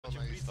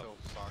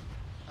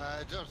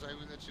fuck. George, I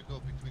will let you go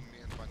between me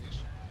and Punish.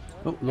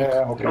 Oh,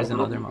 look, there is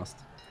another mast.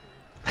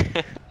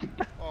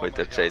 Oh With my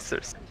the God.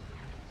 chasers.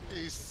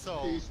 He's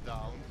so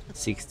down.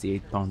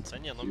 68 pound Да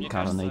не, ну мне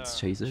carronades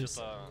кажется, chasers.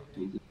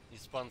 что-то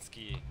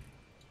испанский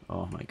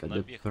Oh my god, the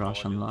набег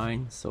Prussian провалился.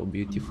 line, so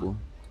beautiful.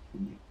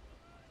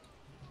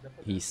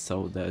 He's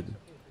so dead.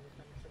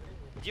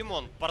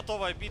 Димон,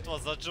 портовая битва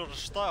за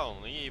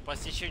Джорджтаун, и по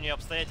стечению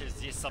обстоятельств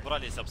здесь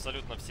собрались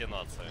абсолютно все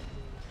нации.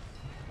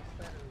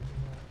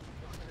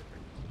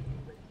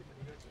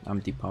 I'm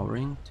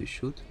depowering to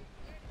shoot.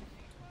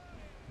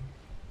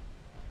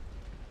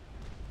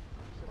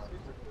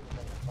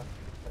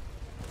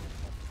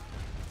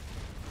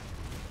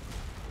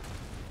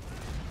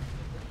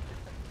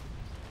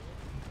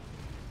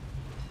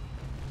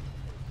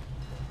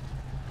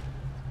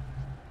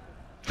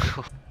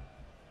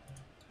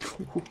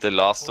 The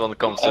last one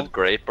comes with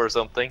grape or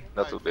something.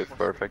 That would be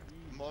perfect.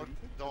 More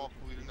dog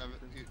will never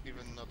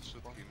even not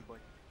shoot him. Hold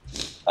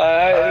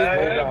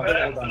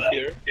on.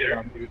 Here.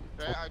 I'm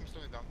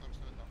slowing down.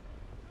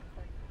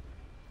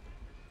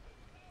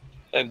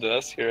 It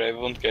does here. I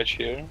won't catch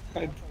here. I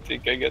don't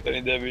think I get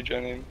any damage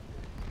on him.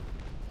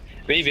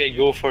 Maybe I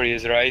go for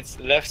his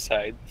left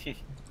side. I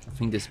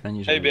think the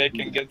Spanish Maybe I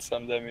can get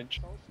some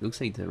damage. looks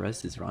like the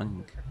rest is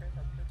running.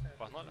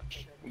 Погнали?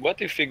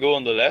 What if we go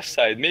on the left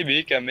side? Maybe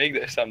he can make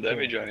some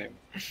damage on him.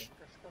 Just finish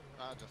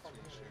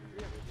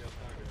him.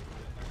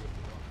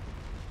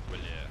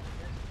 Бля.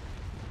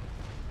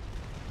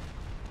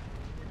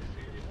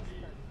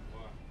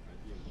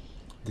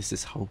 This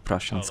is how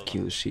Prussians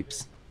kill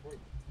ships.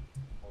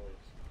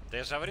 Да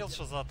я же говорил,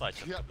 что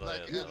затачат, Yeah, когда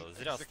like это.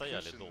 Зря execution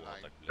стояли долго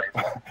line.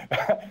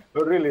 так,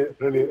 блядь.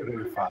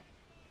 really fun.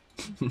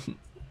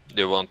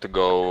 Do you want to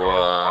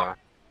go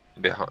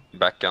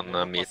back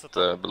and meet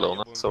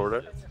Bellonas over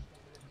there?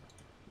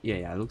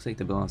 Yeah, it looks like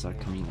the balloons are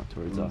coming up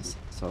towards us,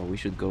 so we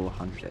should go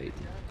 180.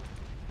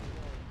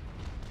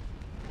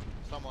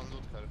 Someone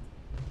loot her.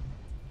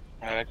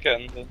 I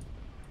can.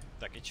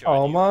 Так, и чё,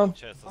 Oh, они, man.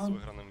 получается, с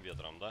выигранным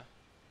ветром, да?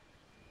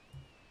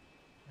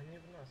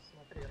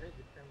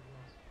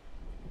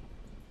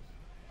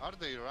 Are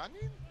they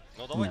running?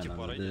 Ну давайте Не,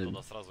 по надо- рейде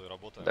туда сразу и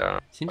работаем.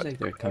 Да. Seems like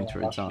they're coming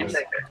towards us.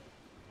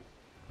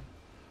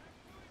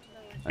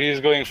 He's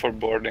going for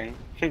boarding.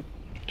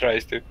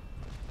 Tries to.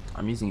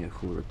 I'm using a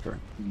hull repair.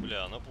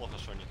 Бля, ну плохо,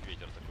 что у них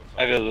ветер такой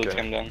I will loot Okay.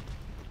 him then.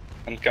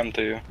 And come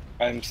to you.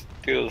 I'm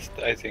still,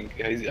 I think,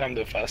 I'm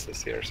the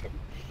fastest here, so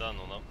Да,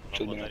 ну на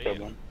should be no батарее.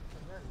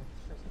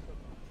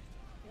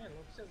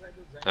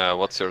 problem.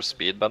 What's your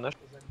speed, Banner?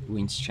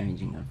 Wind's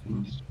changing, I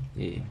think.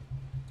 Yeah.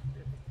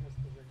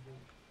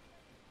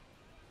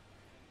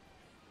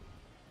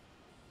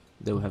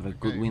 They'll have a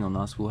good Okay. win on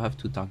us. We'll have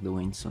to tuck the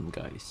wind soon,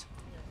 guys.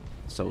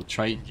 So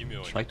try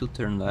to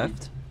turn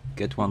left,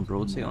 get one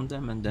broadside on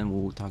them, and then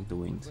we'll tuck the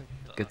wind.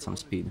 Get some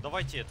speed.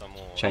 Давайте этому...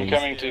 Chain. I'm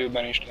coming to you,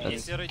 Banish.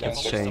 Если рейде That's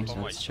получится chain,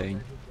 помочь. that's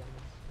chain.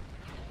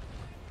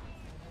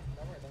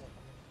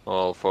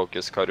 All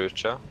focus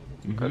Karucha.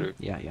 Karuk.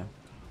 Yeah.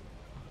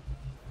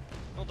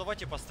 Ну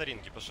давайте по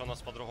старинке, потому что у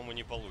нас по-другому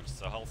не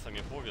получится.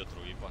 Галсами по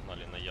ветру и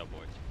погнали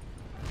наябывать.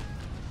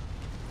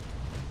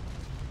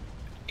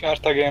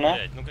 Cartagena.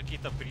 Блять, ну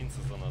какие-то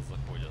принцы за нас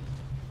заходят.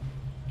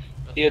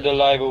 Here the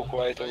live oak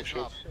white oak Raise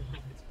ship. up.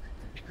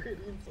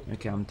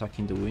 Okay, I'm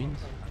tucking the wind.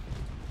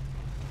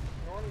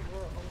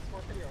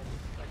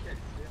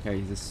 Okay,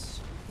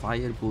 this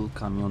fireball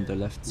coming on the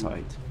left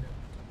side.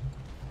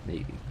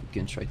 Maybe we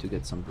can try to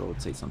get some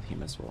broadsides on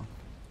him as well.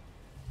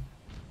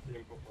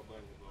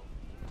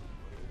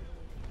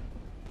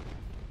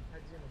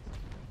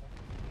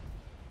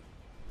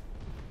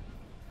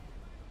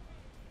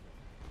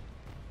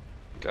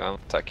 Okay, I'm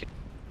attacking.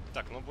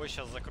 Так, ну бой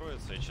сейчас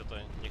закроется, и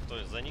что-то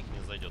никто за них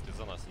не зайдет, и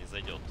за нас не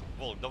зайдет.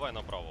 Волк, давай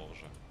направо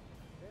уже.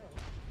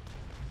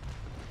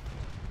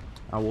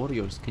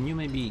 Warriors, can you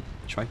maybe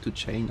try to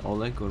chain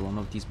Oleg or one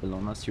of these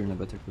Bellonas? You're in a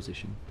better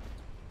position.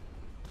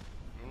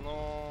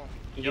 Ну,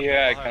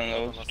 Yeah, I предлагаю, can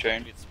надо load на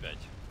chain. 135.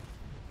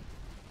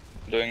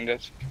 Doing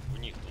that. У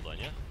них туда,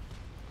 не?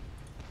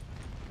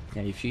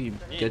 Yeah, if you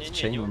Не, get не, не,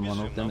 chain не on one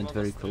убежим, of them нам at надо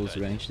very close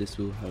стрелять. range, this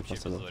will help Вообще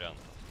us a без lot.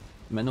 вариантов.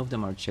 Many of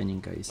them are chaining,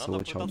 guys, so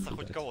Надо watch out пытаться for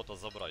хоть that. кого-то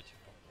забрать.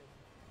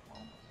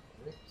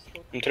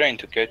 I'm trying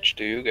to catch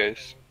to you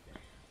guys.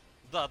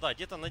 Да,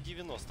 где-то на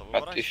 90.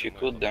 But if you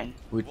could then.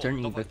 We're Волк,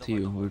 turning давай, back to давай,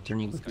 you, давай. we're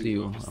turning back to Пускай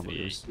you, быстрее.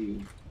 Warriors.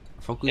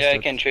 Focus Yeah, I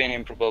that- can chain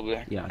him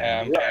probably. Yeah.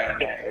 I'm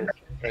trying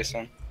very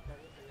soon.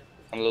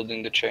 I'm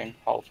loading the chain,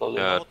 half loaded.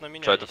 Yeah. Вот на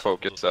меня try to они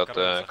focus будут that,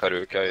 карабин заходить,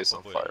 Karuka когда is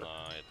on побои fire.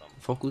 на этом.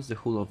 Focus the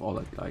hull of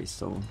Oleg, guys,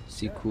 so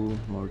Siku,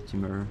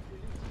 Mortimer.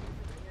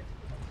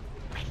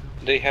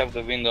 They have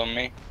the wind on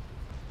me.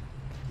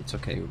 It's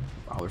okay,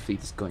 our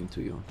fleet is going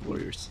to you,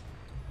 Warriors.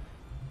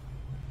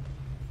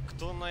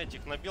 Кто на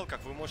этих на белках,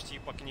 вы можете и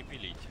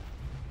покнепелить.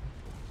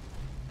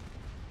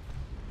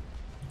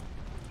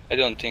 I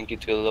don't think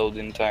it will load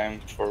in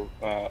time for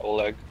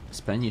Oleg.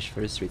 Spanish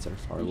first rates are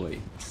far away.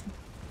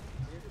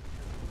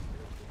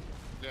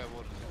 Yeah,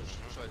 what?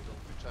 Try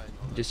to chain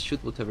on Just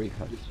shoot whatever you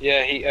have.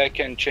 Yeah, I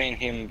can chain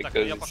him Так,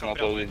 ну because я it's пока not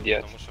прямо loaded иду,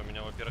 yet. потому что у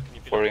меня, во-первых, не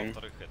For пилот, him.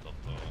 во-вторых, этот...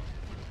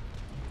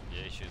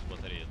 Я еще из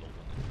батареи долбанный.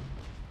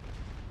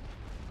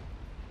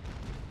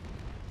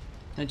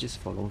 I just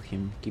follow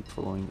him, keep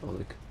following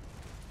Oleg.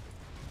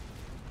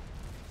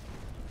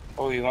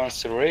 Oh, he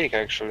wants to rake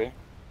actually.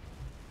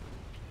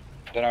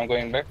 Then I'm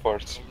going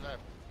backwards. Go left.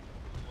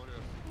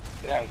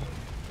 Warriors.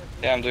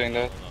 Yeah, I'm doing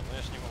that. Да, но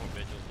я ж не могу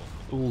 5 узлов.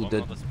 Ooh,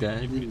 Вам надо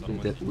спереди the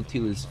притормозить.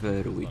 util is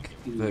very weak.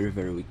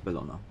 Very weak,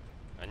 Bellona.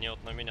 Они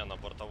вот на меня на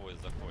бортовой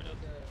заходят.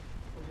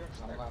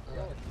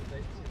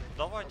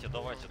 Давайте,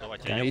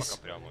 а я Guys,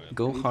 пока прямо...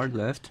 go hard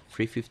left,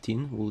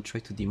 315, we'll try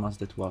to demas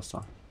that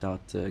Wasa,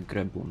 that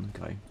Grebun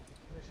guy.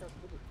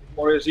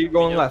 Warriors, you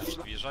going Меня left?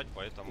 будут въезжать,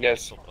 поэтому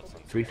Yes.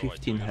 100%.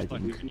 315 Давайте,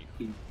 heading. уезжать к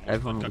них.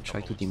 Everyone will Может,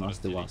 try to как-то demas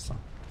the получится Wasa.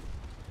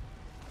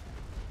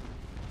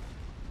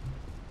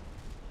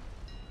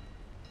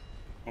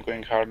 I'm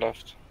going hard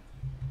left.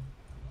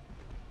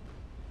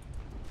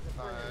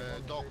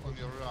 Dock on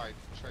your right.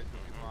 Try to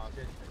keep us.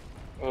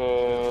 Uh,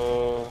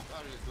 What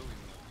are you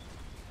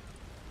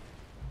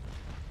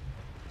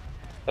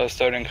doing?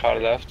 Starting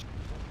hard left.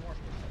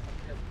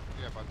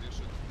 Yeah, but you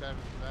should turn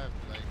left,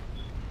 like...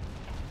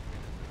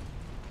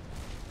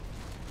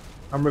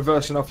 I'm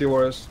reversing off your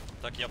warriors.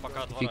 Так, я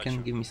пока If you can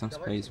отворачиваю. give me some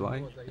space, why?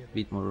 A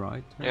bit more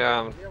right.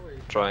 Yeah, I'm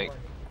trying.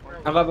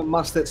 I'm having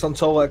mastits on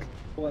Toleg.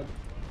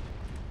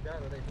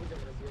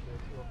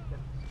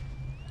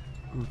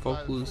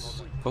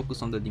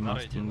 Focus on the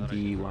demasting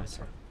the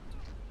Wasa.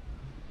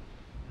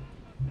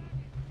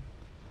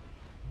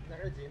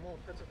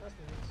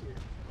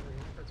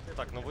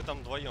 Так, ну вы там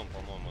вдвоем,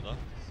 по-моему, да?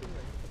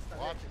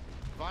 What?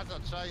 Vasa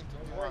trying to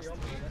demast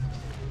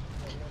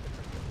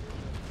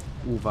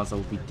me. Ooh, Vasa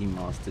will be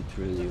demasted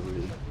really.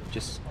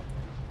 Just...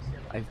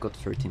 I've got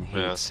 13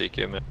 hits. Yeah,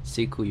 CK man.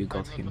 Siku, you I'm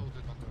got not him.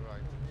 loaded on the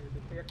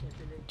right.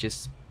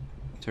 Just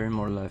turn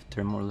more left,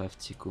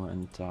 Siku,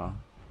 and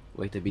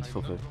wait a bit I'm for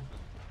not the... loaded.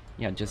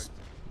 Yeah, just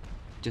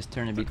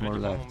turn a bit Так, more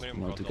они, left,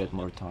 по-моему, you know, to get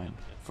more time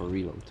for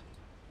reload.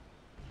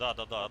 Да,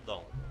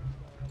 отдал.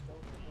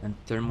 And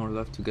turn more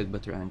left to get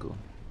better angle.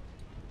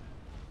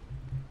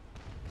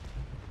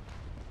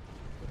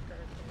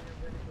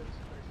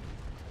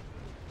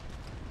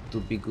 It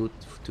would be good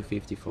to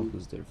 50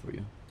 focus there for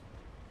you.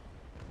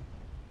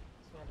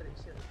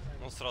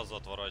 Ну сразу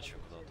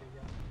отворачиваю куда-то.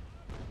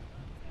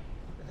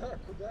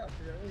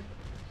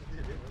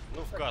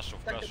 Ну в кашу,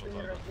 да.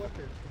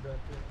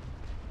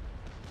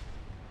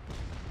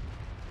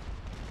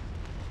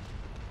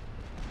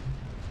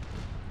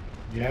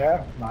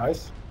 Yeah,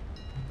 nice.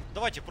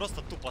 Давайте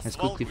просто тупо Let's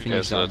свалку quickly и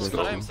finish that,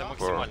 стараемся for-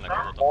 максимально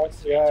кого-то Oh,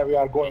 подсветить. yeah, we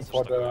are going Просто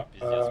for чтобы the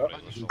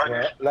пиздец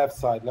произошел. left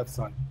side, left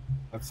side,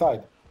 left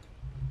side.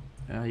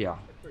 Yeah,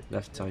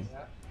 left side.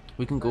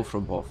 We can go for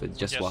both, it's У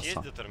just тебя ж есть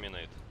Wasa.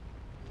 детерминейт?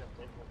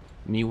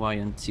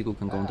 Miwai and Siku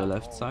can go on the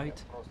left side,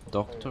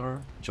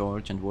 Doctor,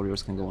 George and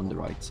Warriors can go on the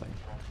right side.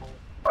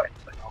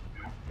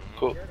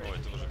 Cool. Ой,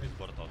 ты уже без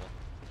борта, да?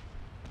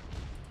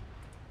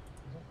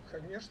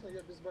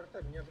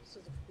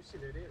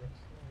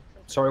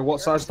 Sorry,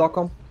 what side's Doc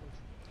on?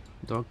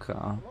 Doc,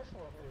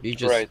 you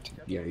just... Right.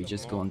 Yeah, you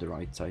just go on the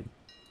right side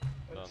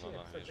Да,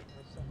 вижу.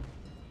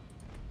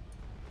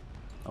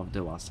 of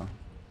the Wasa.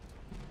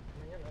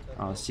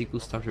 Siku,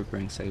 start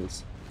repairing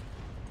sails.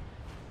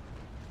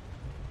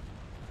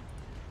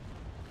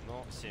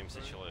 Ну,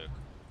 70 человек.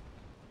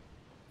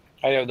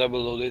 I have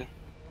double loaded.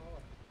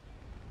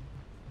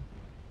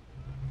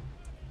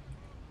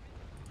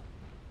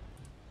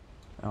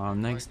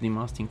 Next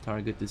demasting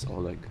target is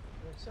Oleg.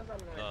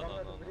 Да.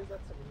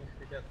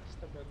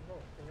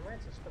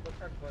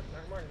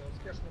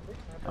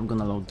 I'm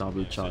gonna load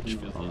double charge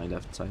on my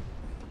left side.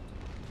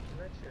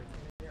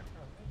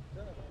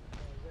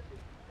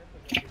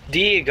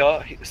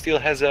 Diego still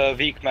has a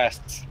weak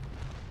masts.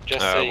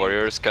 Just saying.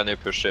 Warriors, can you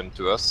push him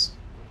to us?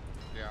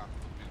 Yeah,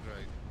 would be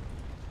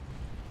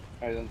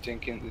great. I don't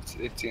think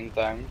it's in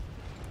time.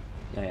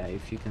 Yeah,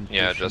 if you can push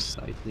Yeah, him just-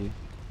 slightly,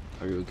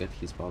 or you'll get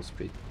his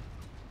bowsprit.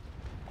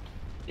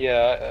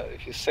 Yeah,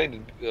 if you said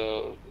it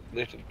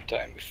little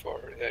time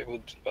before, I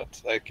would,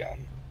 but I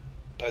can.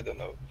 I don't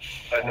know.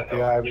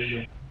 Okay, I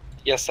will.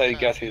 Yes, I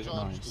got his.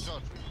 George, Nice.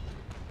 George.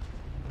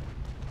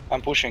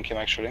 I'm pushing him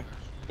actually,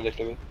 a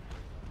little bit.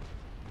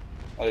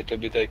 A little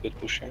bit I could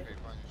push him. Okay,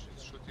 Vanish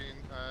is shooting.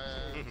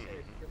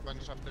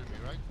 Vanish after me,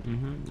 right?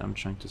 I'm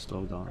trying to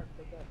slow down.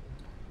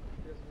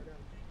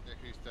 Yeah,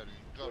 he's turning.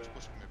 George,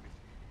 push him a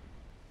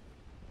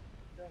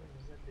bit.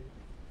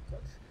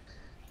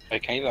 I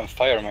can even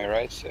fire my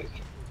right side.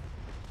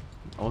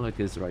 Oleg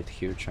is right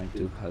here trying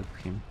to help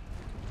him.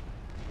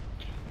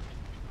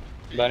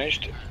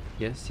 Vanished.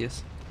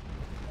 Yes.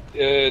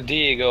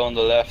 Diego on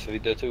the left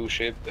with the 2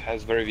 ship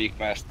has very weak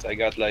masts. I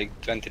got like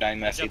 29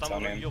 mass Тебя hits там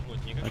on him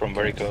ёбнуть никак. from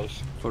very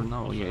close. For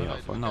now, yeah,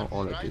 for now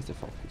Oleg is the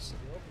focus.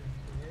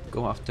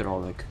 Go after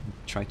Oleg.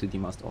 Try to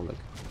demast Oleg.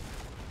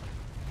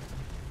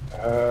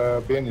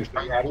 Finished.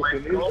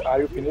 Are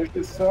you finished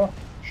this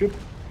ship?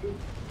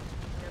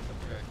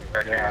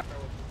 Yeah.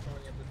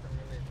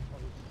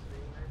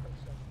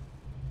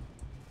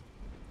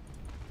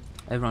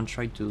 Everyone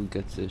try to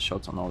get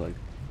shots on Oleg.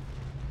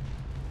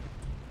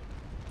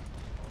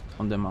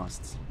 On the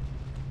masts.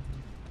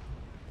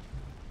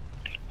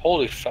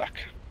 Holy fuck.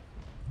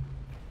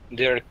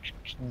 They're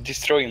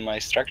destroying my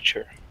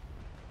structure.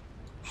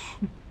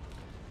 You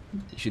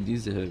should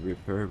use the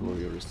repair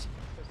warriors.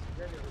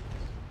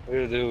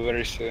 We'll do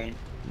very soon.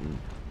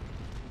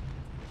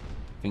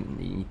 I think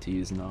you need to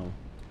use now.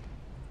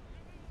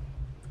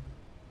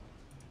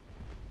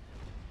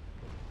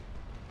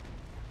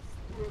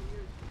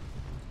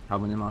 How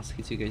many mass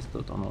hits you guys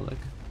got on Oleg?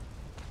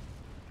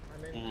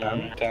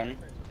 10.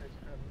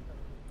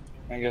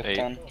 I got 8.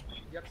 10.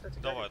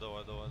 Давай.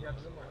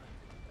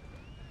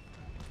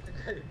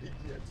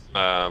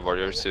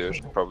 Warriors, you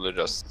should probably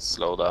just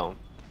slow down.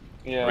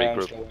 Yeah, I'm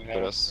Regroup slowing with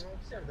down. us.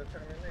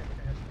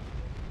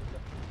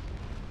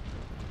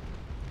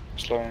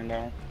 Slowing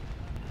down.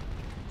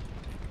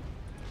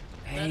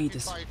 Hey, the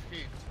 35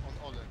 hits on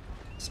Oleg.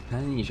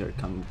 Spanish are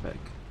coming back.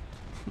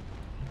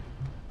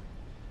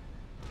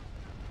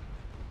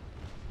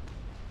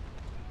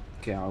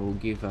 Okay, I will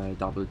give a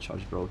double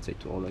charge broadside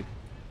to Oleg.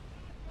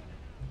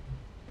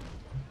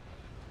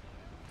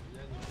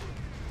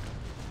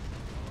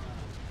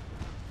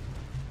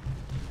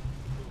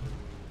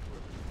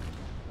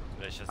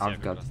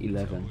 I've got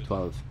 11,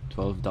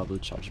 12 double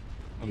charge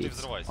Ну ты hits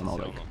взрывайся on все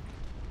Oleg. равно.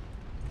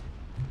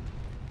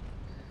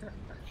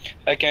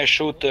 I can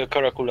shoot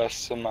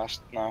Caracula's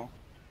mast now.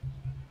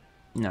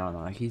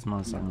 No, his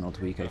masts are not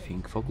weak, I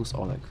think. Focus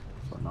Oleg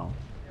for now.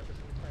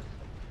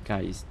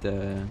 Guys,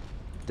 the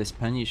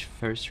Spanish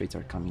first rates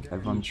are coming.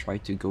 Everyone try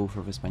to go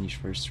for the Spanish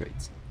first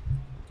rates.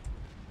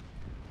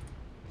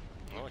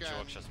 Ну,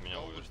 чувак сейчас меня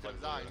уверстал.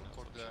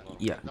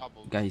 Yeah,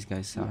 guys,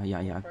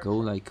 yeah, go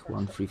like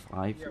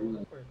 135.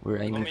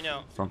 We're aiming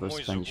from the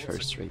Spanish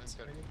first rates.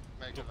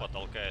 Тупо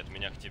толкает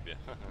меня к тебе.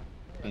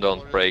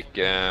 Don't break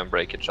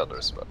each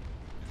other's but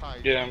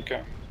Yeah, I'm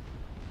coming.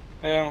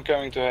 Yeah, I'm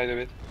coming to hide a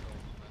bit.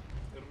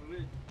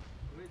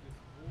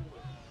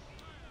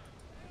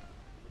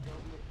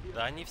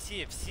 Да они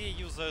все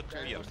юзают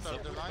перк,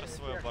 забудь про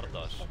свой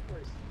абордаж.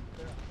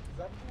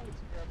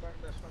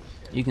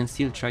 You can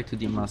still try to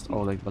demast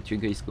Oleg, but you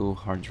guys go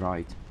hard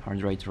right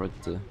toward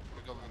the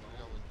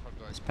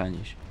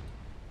Spanish.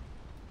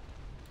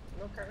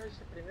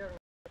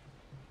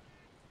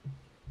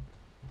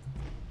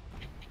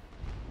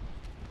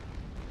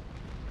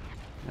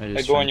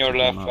 I go on your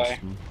left, eye.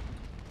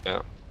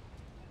 yeah.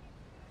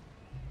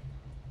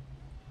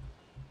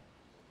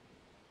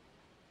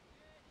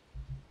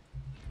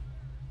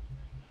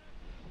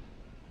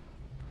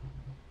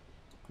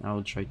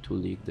 I'll try to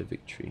leak the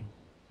victory,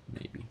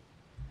 maybe.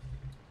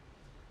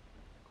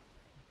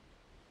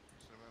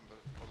 Remember,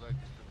 Oleg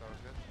is the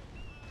target.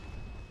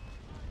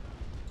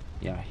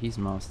 Yeah, his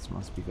masts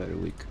must be very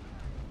weak.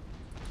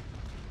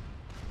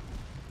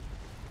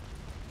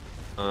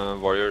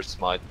 Warriors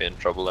might be in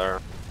trouble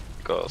there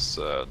because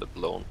the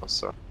blown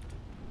was.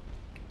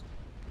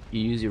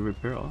 You use your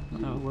repair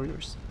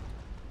warriors?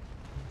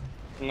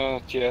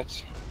 Not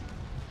yet.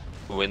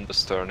 Wind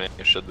is turning.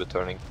 You should be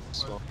turning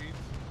as well. 12 hits.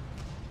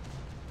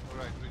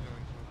 Alright, we're going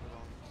to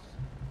belong.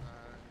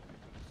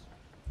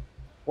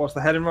 What's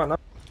the heading right now?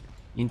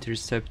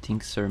 Intercepting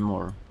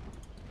Sirmore.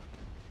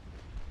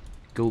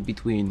 Go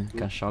between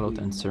Cachalot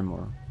and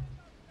Sirmore.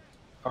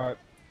 Alright.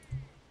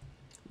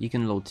 You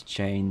can load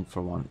chain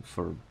for one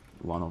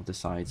of the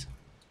sides.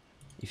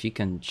 If you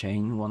can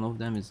chain one of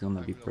them, it's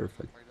gonna be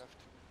perfect. My left.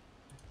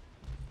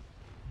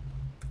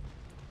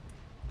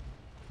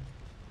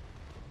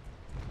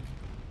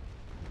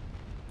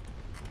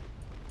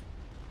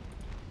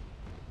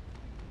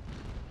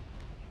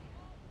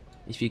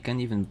 If you can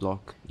even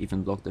block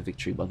the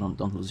victory, but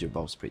don't lose your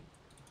bowsprit.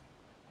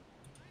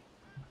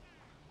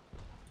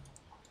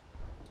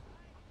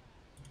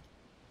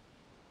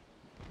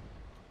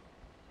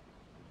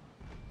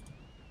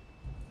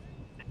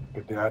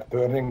 But they are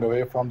turning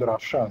away from the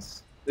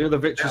Russians. The other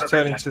victory's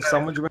turning to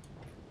sandwich.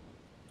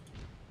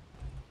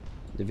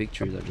 The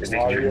victories are just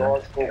Why are you all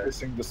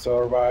focusing to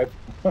survive?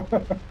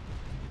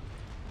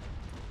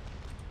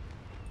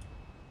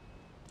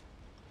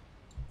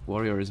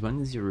 Warriors,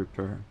 when is your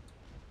repair?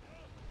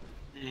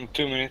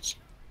 2 minutes.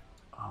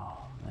 Oh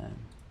man.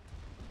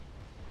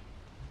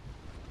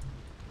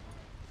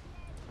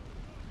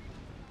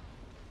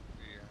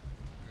 Yeah,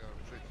 we are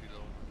pretty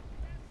low.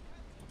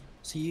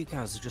 So you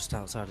guys are just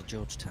outside of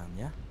Georgetown,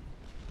 yeah?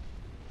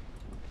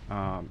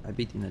 A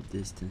bit in a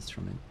distance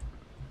from it.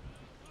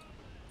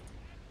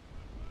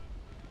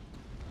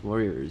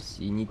 Warriors,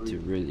 you need to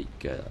really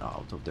get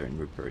out of there and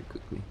repair it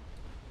quickly.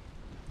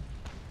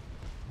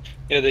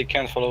 Yeah, they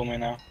can't follow me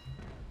now.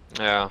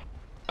 Yeah.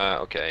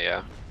 Okay.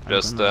 Yeah. I'm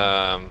Just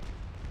gonna-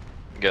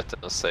 get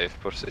in a safe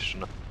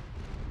position.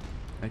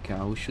 Okay,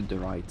 I will shoot the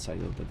right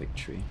side of the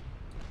victory.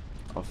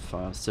 Of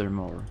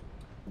Sirmore.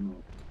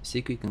 See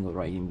if we can go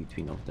right in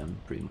between of them,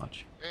 pretty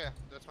much. Yeah,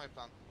 that's my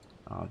plan.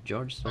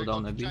 George, slow I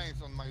down got a bit.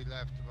 chains on my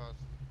left, but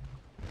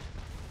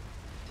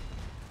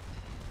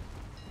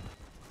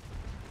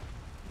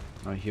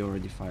He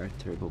already fired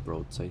turbo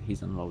broadside,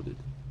 he's unloaded.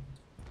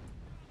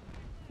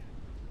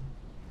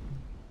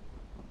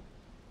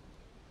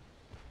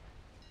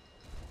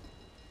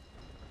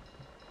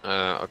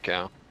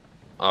 Okay.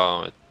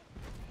 Oh,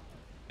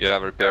 you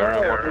have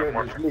repair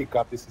order? Leak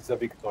up, this is a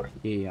victory.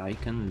 Yeah, I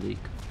can leak.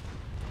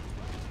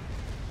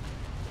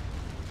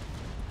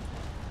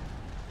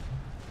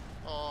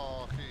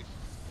 Oh, he's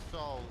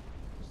so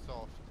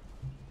soft.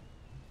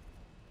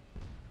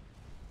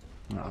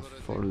 Ah,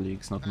 4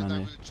 leaks, not And I many.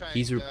 will change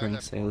He's the repairing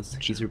left sales.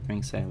 He's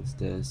repairing sales.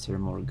 The Sir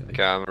Moore guy.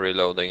 Okay, I'm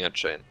reloading a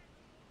chain.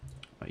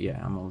 Yeah,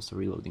 I'm also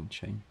reloading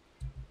chain.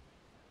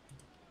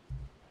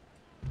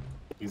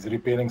 He's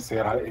repairing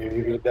Sierra.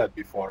 He will dead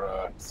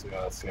before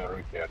Sierra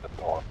repaired the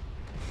door.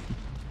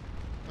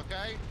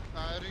 Okay,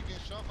 rigging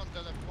shock on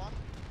the left one.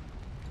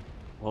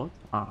 What?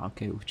 Ah,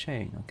 okay, with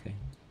chain. Okay.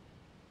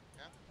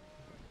 Yeah.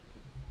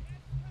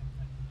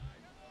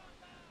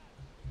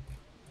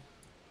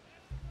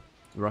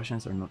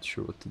 Russians are not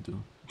sure what to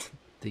do.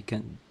 They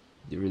can't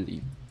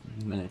really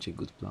manage a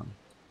good plan.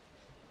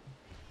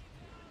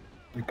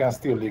 You can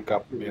still leak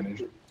up,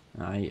 finish.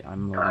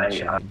 I'm loading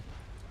chain.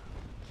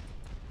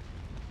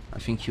 I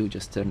think he'll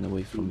just turn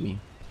away from me.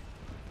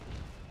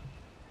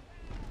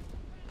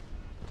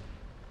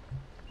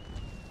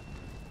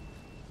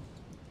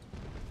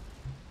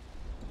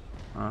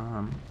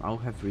 I'll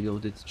have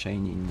reloaded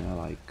chain in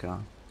like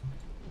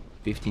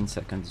 15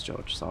 seconds,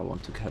 George, so I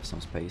want to have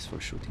some space for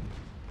shooting.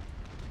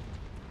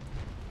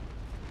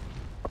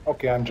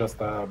 Okay, I'm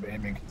just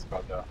aiming his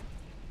brother.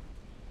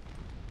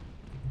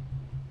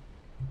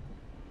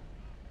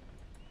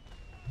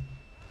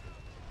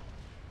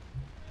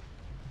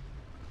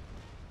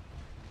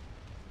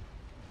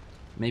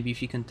 Maybe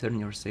if you can turn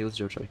your sails,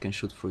 George, I can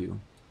shoot for you.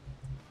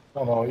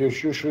 No, you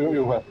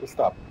have to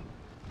stop.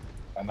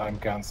 And I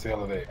can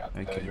sail away,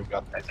 and Okay. you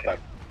got this back.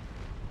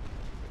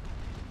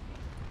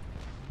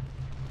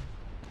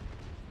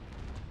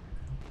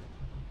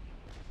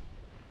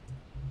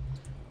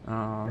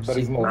 There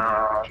is no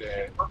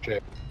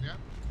check. Yeah,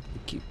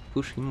 Keep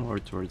push him more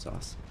towards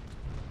us.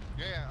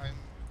 yeah, I'm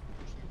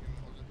pushing him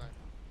all the time.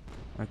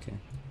 Okay.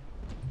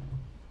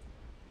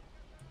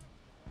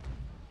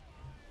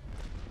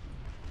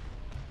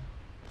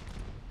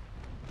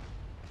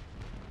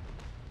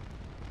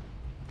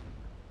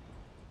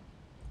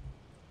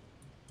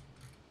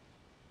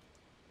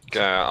 Okay,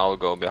 I'll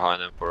go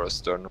behind him for a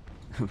stern.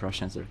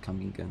 Russians are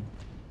coming again.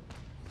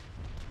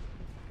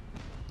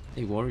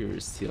 A warrior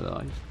is still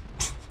alive.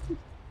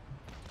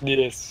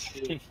 Yes.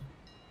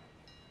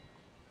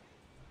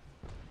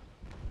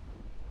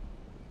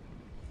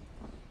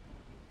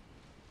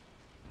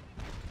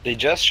 They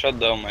just shut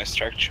down my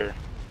structure.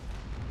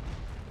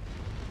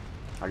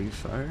 Are you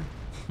sure?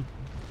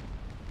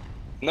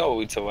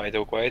 No, it's a white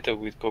oak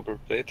with copper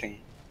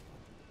plating.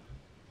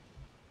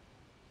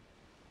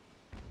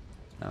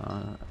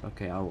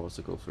 Okay, I'll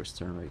also go for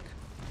stern rake.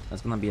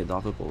 That's gonna be a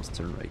double bow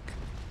stern rake.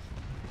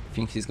 I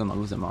think he's gonna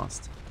lose a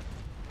mast.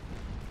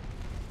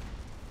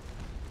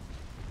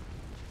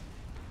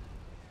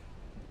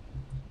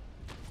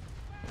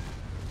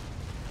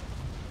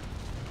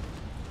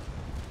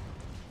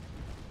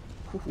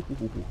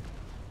 Ooh,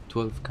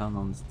 12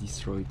 cannons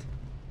destroyed.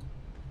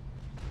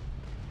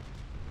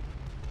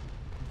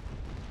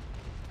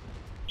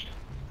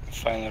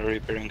 Finally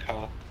repairing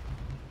hull.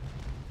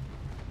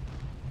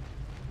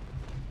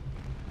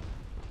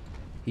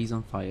 He's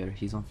on fire,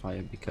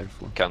 be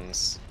careful.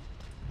 Cans.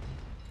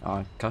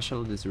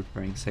 Cashaload is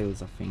repairing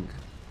sails, I think.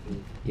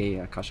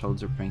 Yeah,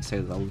 Cashaload's repairing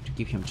sails. I would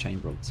give him chain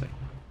broadside.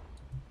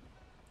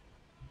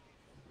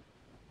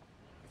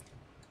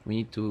 We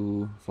need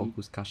to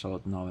focus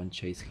Cashaload now and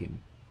chase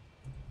him.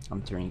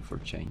 I'm turning for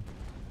chain.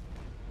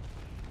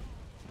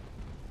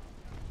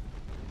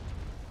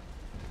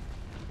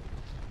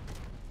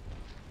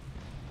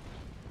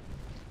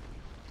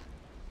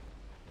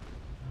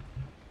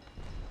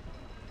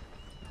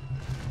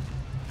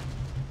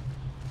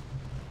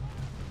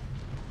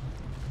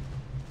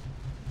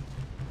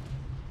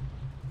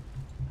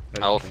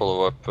 I'll Okay.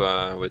 follow up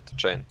with the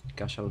chain.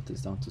 Cashaload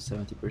is down to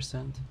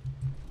 70%.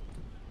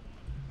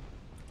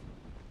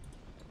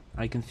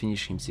 I can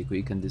finish him, Siku,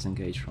 you can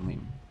disengage from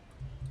him.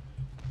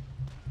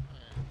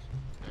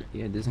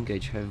 Yeah,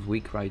 disengage, have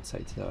weak right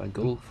side.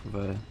 Go for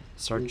the...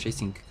 start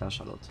chasing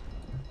Cashaload.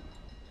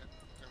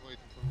 I'm waiting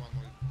for one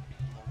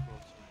more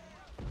broadside.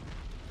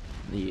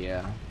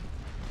 Yeah.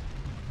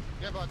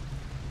 Yeah, but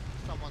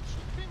someone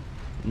shoot him?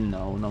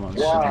 No, no one's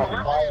Wow. shooting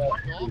him. Fire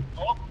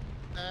shock,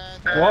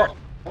 and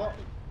What?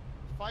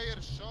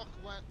 fire shock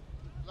went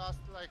last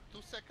like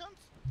 2 seconds?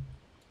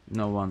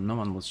 No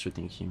one was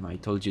shooting him. I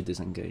told you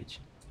disengage.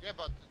 Yeah,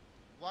 but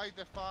why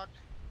the fuck?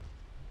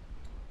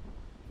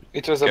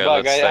 It was a Okay,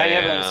 bug. let's I stay,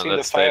 haven't seen the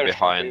let's stay fire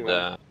behind.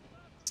 shock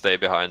Stay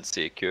behind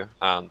CQ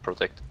and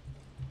protect.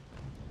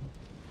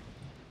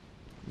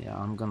 Yeah,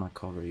 I'm gonna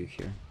cover you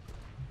here.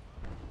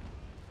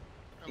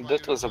 And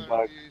That my was a return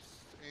bug. is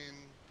in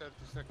 30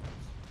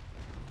 seconds.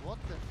 What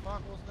the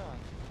fuck was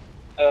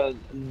that?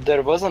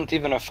 There wasn't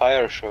even a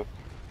fire shock.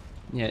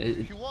 Yeah,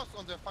 He was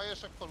on the fire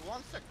shock for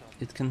 1 second.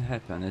 it can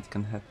happen,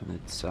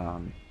 it's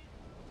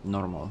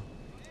normal.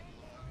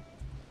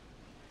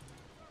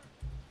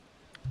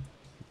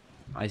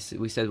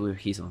 We said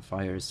he's on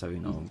fire, so you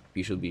know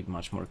you should be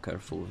much more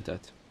careful with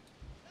that.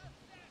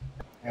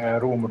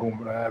 Room,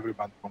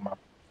 everyone room up.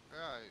 Yeah,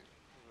 I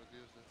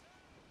reduced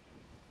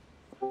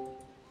it.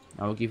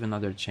 I will give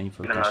another chain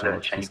for cash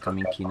out. He's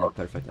coming in at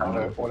perfect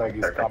angle. Oleg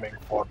is coming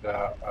for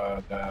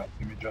the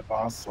image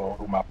advance, so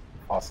room up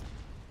fast.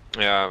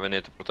 Yeah, we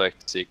need to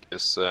protect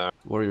Seekers.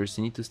 Warriors,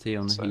 you need to stay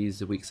on So-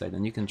 his weak side,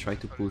 and you can try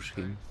to push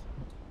him.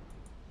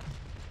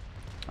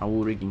 I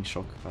will rigging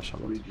shock cash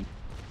out.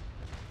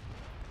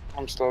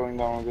 I'm slowing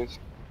down a bit.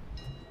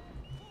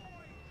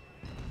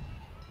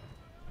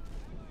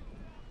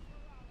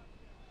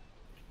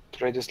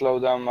 Try to slow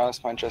down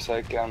as much as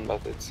I can,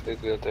 but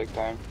it will take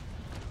time.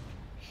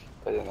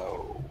 I don't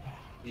know.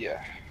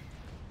 Yeah.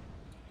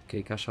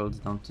 Okay, cash out's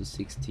down to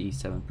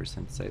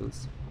 67%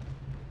 sales.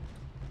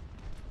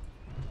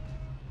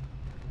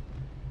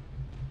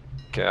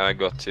 Okay, I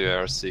got you,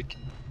 air Seek.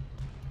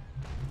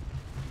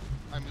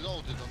 I'm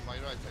loaded on my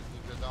right side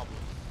with the doubles.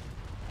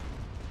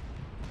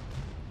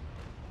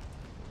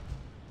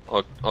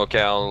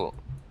 Okay,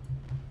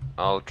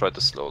 I'll try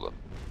to slow them.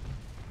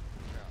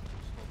 Yeah,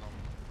 slow down.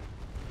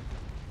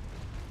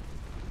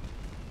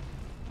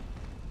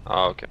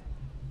 Ah, okay.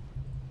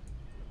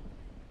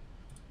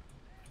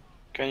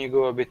 Can you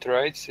go a bit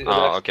right? See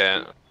Ah, left?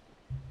 okay.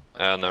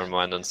 Never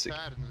mind, then Seek.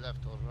 Turn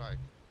left or right.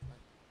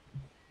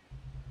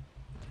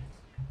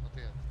 Not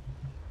yet.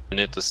 We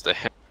need to stay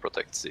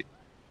protect Seek.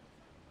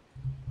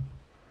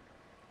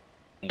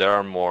 There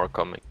are more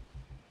coming.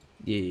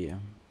 Yeah.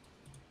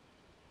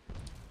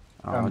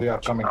 And they are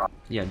coming.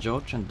 Yeah,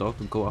 George and Doc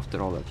go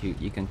after all that.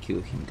 You can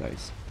kill him,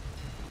 guys.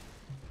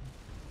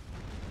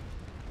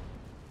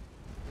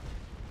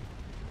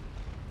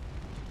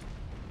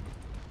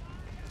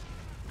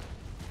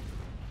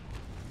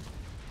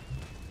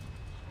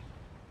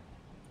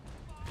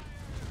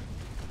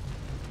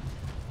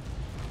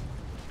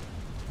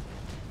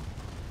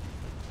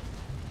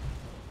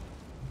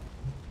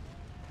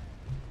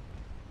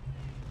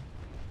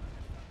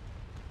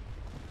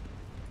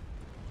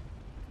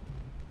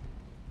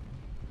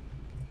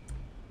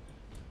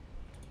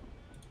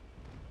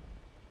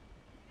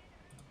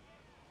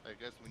 I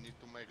guess we need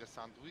to make a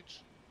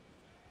sandwich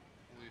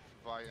with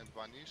Vi and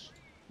Vanish.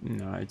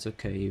 No, it's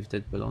okay. If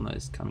that Bellona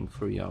is coming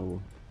for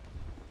you,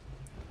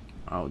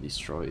 I'll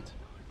destroy it.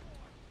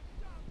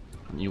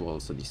 And you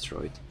also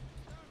destroy it.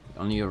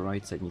 Only your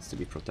right side needs to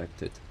be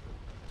protected.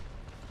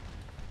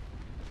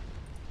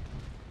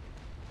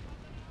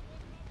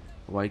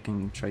 Why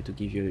can you try to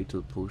give you a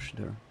little push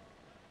there?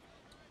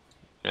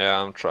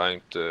 Yeah, I'm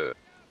trying to.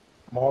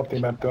 More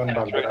team and turn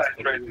back the rest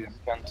of the team.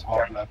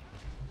 Hard left.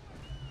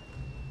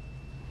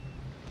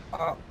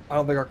 I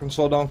don't think I can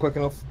slow down quick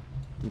enough.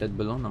 That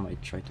Bellona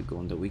might try to go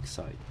on the weak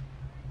side.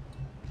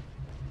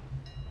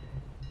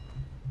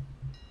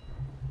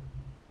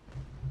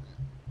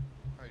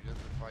 I guess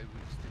the Vi will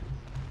stick.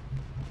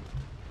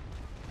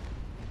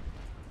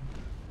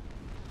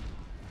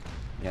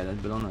 Yeah, that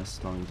Bellona is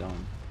slowing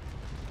down.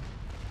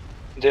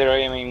 They're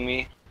aiming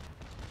me.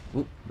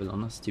 Ooh,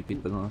 Bellona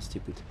stupid, Bellona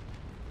stupid.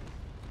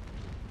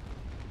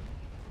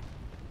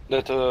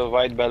 That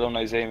white balloon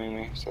is aiming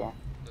me, so.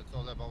 That's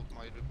all about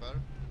my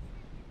repair.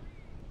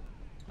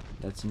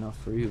 That's enough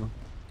for you.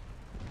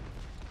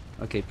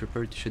 Okay,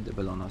 prepare to shoot the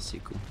Bellona,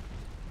 Siku.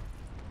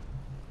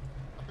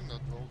 I think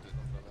not loaded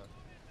on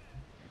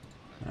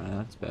the left.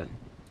 That's bad.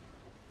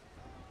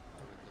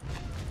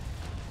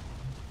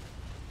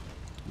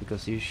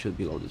 Because you should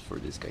be loaded for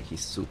this guy,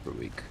 he's super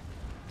weak.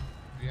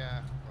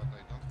 Yeah, but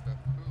I don't have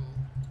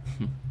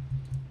crew.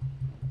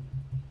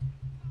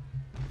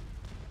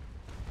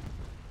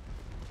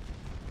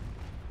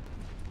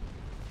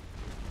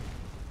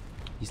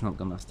 He's not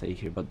gonna stay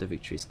here, but the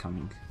victory is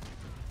coming.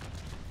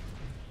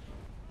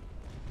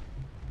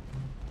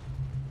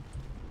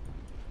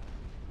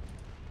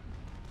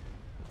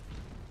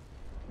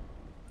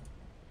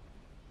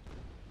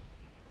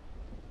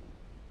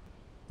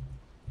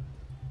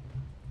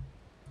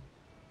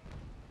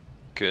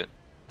 Good.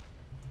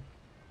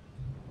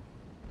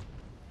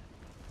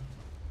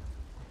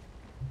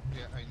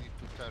 Yeah, I need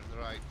to turn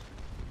right.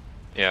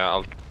 Yeah,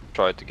 I'll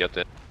try to get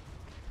it.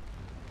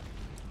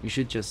 You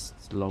should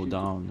just slow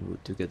down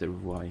together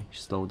with Y.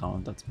 Slow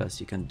down, that's best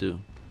you can do.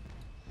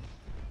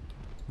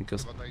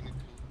 Because But I need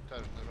to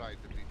turn right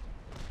a bit.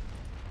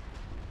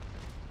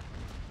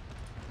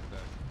 There.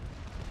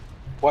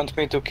 Want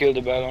me to kill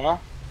the balloon, huh?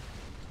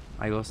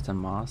 I lost a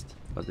mast,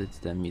 but it's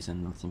the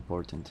mission, not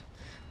important.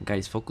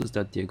 Guys, focus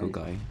that Diego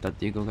guy. That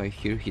Diego guy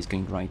here, he's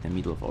going right in the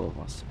middle of all of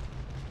us.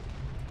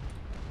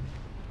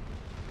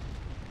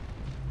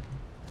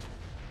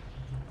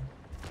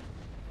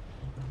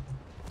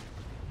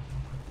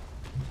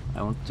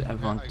 I want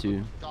everyone I to...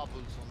 got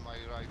doubles on my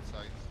right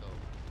side, so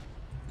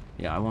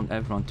Yeah, I want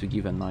everyone to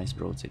give a nice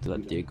broadside to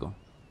that Diego.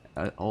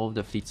 All of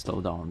the fleet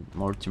slow down.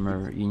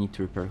 Mortimer, you need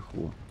to repair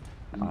hull.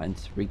 And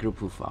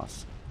regroup with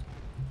us.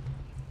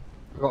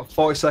 I've got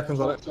 40 seconds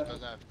on it. to the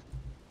left.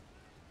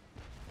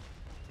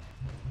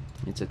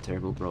 It's a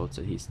terrible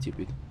broadside, he's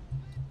stupid.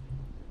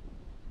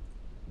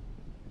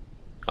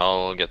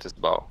 I'll get his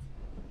bow.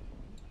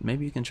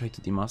 Maybe you can try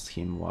to demast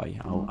him. Why?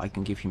 I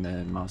can give him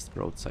a mast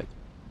broadside.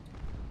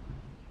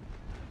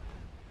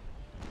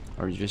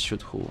 Or you just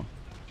shoot Hull.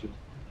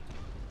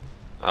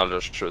 I'll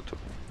just shoot. 7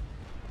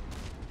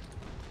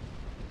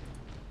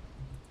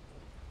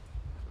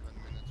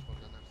 minutes for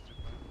the next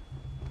repair.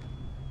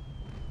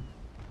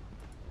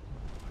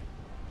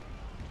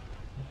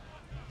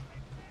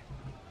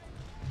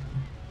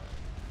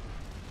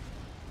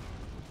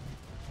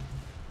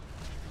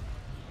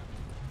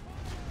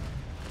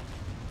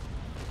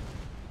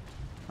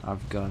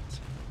 I've got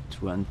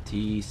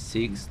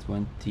 26,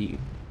 20,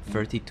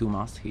 32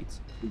 mast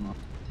hits.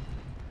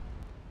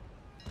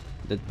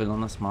 That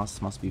Bellona's mast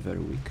must be very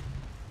weak.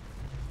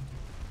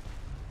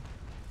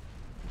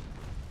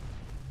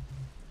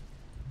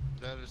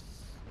 There's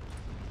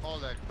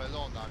Oleg,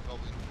 Bellona going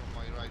from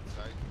my right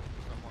side.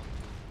 Someone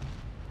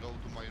will go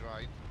to my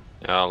right.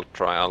 Yeah, I'll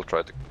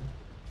try to. 13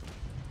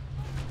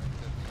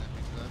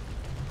 epics left.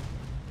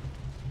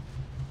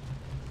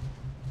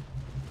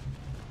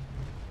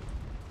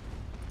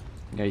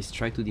 Guys,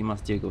 try to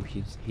demast Diego.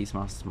 His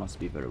mast must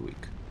be very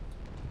weak.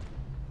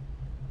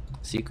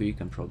 Siku, you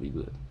can probably do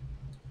it.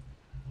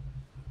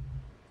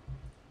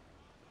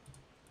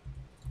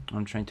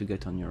 I'm trying to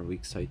get on your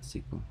weak side,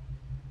 Siku.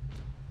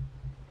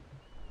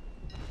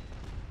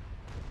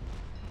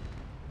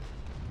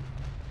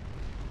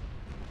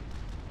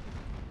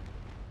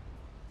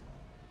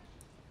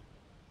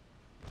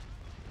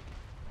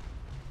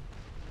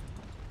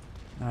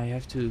 I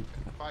have to.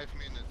 5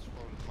 minutes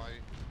for my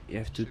You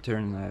have to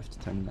turn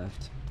left. Turn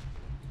left.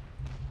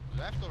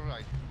 left or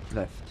right?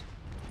 Left.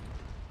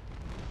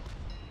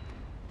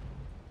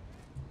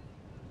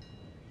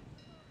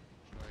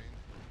 Trying.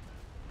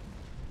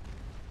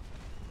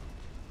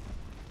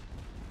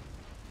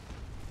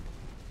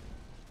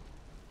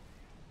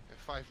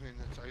 5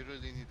 minutes. I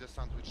really need a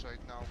sandwich right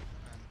now.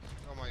 And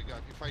oh my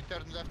god, if I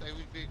turn left, I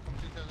will be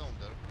completely alone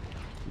there.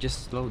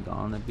 Just slow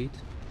down a bit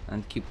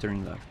and keep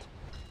turning left.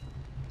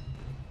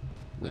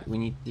 We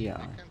need, yeah,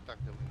 I can tag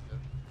the winter.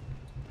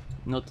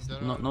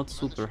 not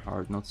super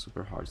hard, not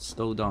super hard.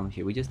 Slow down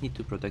here. We just need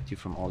to protect you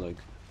from Oleg.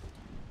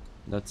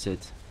 That's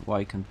it.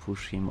 Y can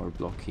push him or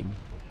block him.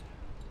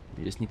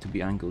 You just need to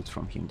be angled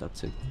from him.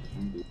 That's it.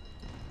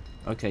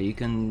 Okay, you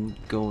can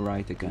go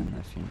right again,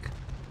 I think.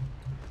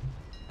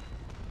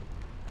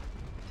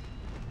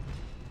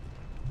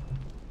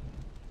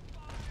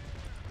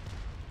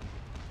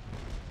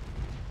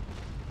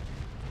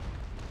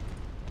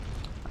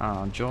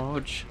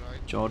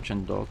 George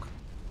and Doc,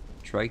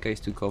 try guys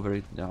to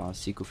cover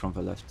Siku from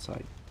the left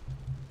side.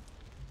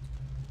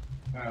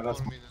 Yeah, that's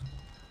 4 minutes.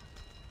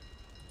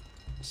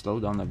 Slow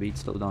down a bit,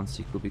 slow down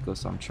Siku,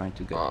 because I'm trying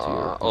to get to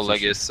your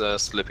Oleg position.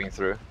 is slipping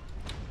through.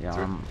 Yeah,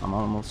 I'm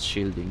almost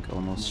shielding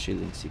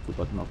Siku,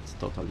 but not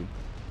totally.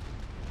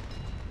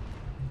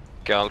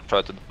 Okay, I'll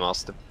try to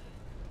demast him.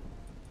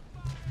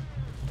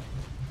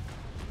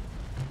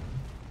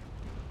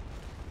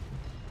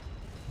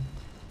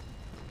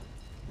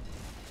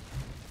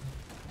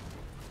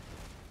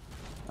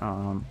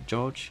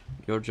 George,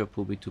 your job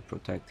will be to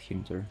protect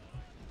him there.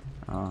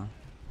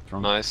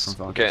 Nice.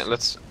 From Okay,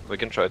 Vargas. we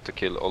can try to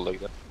kill Oleg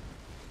then.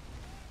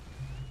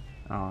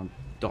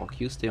 Doc,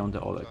 you stay on the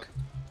Oleg.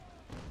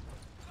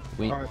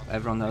 Alright.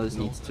 Everyone else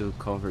needs to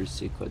cover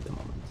Siku at the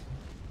moment.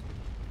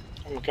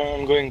 I'm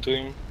going to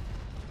him.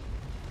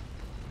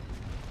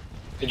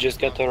 He just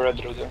got a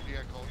red rotor.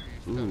 Vehicle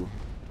is Ooh. turning.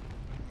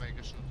 Make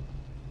a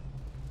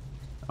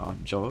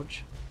shot.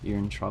 George, you're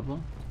in trouble?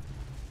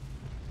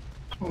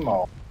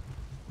 No.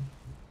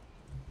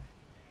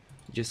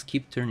 Just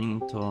keep turning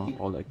into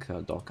Oleg,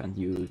 Doc, and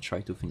you try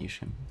to finish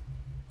him.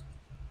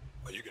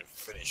 Well, you can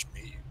finish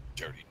me, you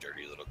dirty,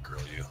 dirty little girl,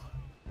 you.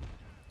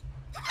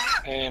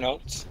 Hey,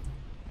 notes.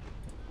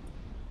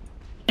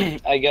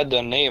 I got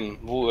the name.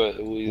 Who is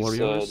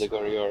Warriors? the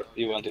warrior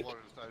you wanted?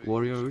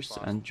 Warriors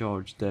and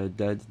George, the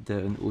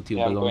Util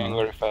Yeah, I'm going Bellona,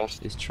 very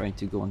fast. is trying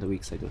to go on the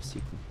weak side of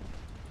Siku.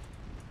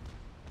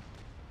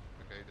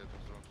 Okay, that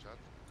was wrong chat.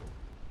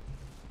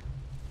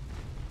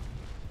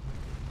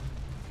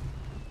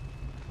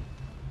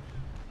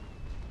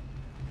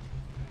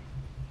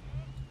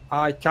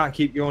 I can't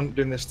keep going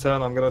doing this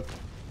turn. I'm gonna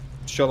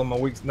show them my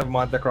weak. Never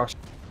mind, they're crashed.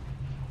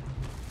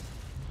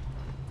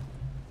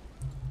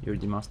 You're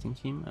demasting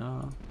him?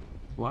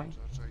 Why?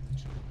 George, I need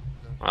you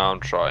there. I'll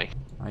try.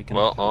 I can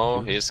Well, help oh,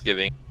 you. he's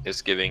giving.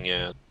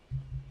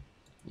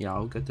 Yeah,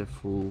 I'll get a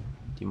full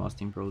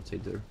demasting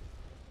broadside there.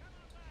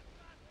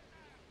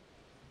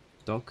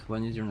 Doc,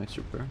 when is your next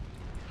repair?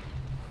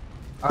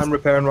 I'm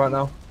repairing right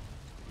now.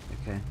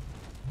 Okay.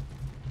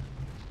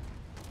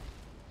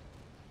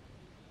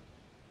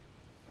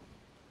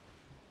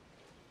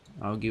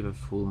 I'll give a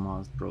full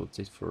mast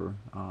broadside for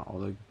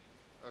Oleg.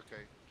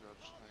 Okay,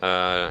 George.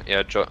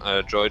 Yeah,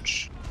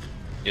 George,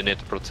 you need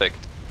to protect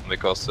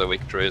because the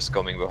victory is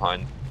coming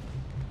behind.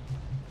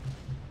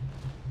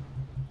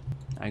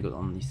 I got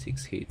only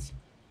 6 hits.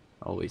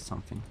 Always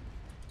something.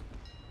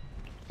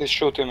 He's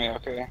shooting me,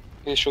 okay.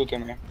 He's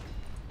shooting me.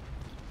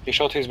 He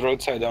shot his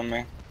broadside on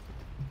me.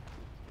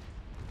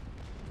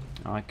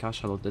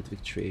 Cachalot, that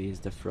victory is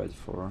the threat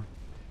for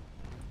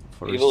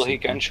Evil, he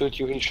Siku. can shoot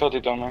you, he shot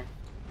it on me.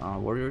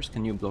 Warriors,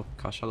 can you block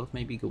Cachalot?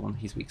 Maybe go on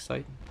his weak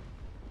side.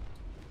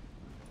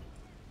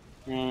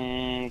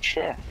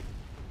 Sure.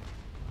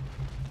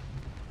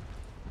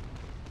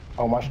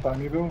 How much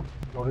time you do?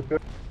 Your repair?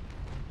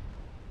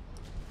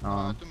 2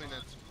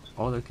 minutes.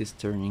 Oleg is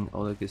turning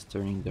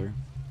there.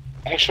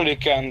 Actually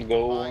can't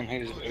go Fine. on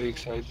his Could weak you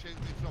side. shield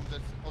me from the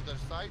other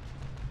side?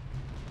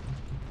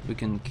 We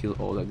can kill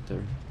Oleg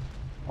there.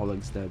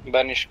 Oleg's dead.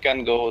 Banish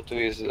can't go to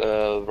his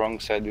wrong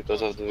side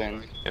because of the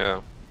wind.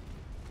 Yeah.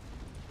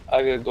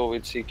 I will go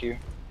with CQ.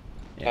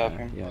 Yeah,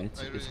 him. yeah, But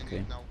it's I really okay.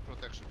 need now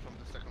protection from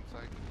the second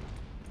side.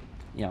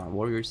 Yeah,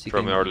 warriors.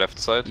 From your left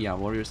side? Yeah,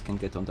 warriors can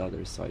get on the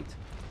other side.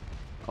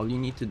 All you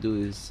need to do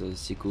is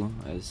Siku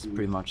is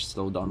pretty much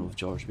slow down with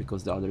George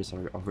because the others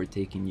are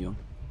overtaking you.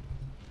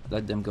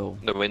 Let them go.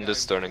 The wind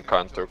is turning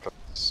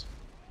counterclockwise.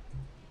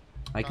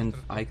 I can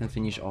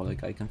finish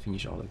Oleg.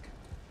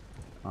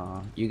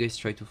 You guys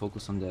try to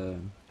focus on the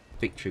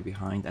victory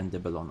behind and the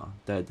Bellona.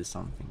 That is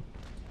something.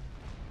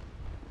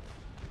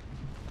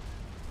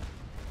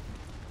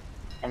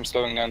 I'm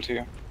slowing down to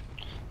you.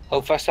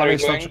 How fast are you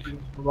going?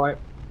 Right.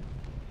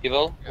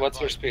 Evil, Yeah, what's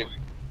your fine, speed?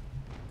 fine.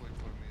 Wait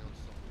for me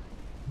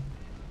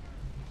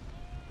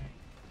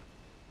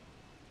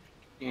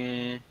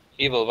also.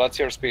 Evil, what's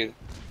your speed?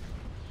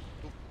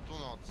 2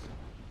 knots.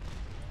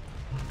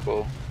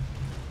 Cool.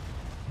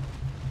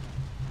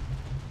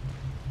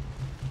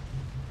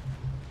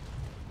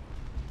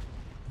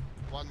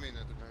 One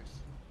minute, guys.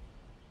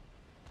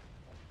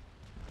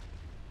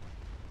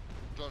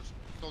 George,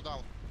 slow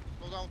down.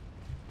 Slow down.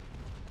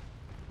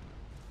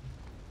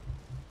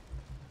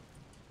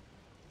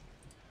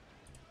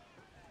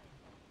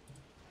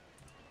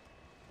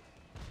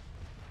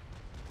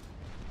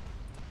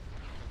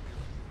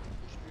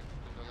 Push me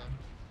to the left.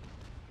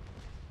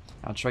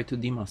 I'll try to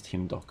demast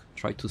him, Doc.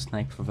 Try to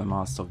snipe for the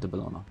mast of the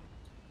Bellona.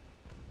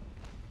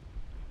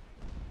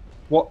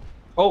 What?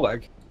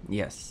 Oleg?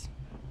 Yes.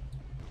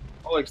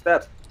 Oleg's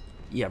dead.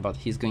 Yeah, but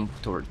he's going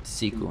toward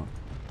Siku.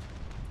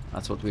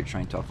 That's what we're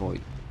trying to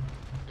avoid.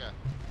 Yeah.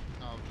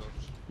 Now,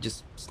 George.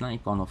 Just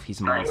snipe one of his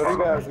masts.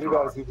 Reverse, a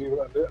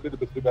little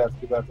bit reverse.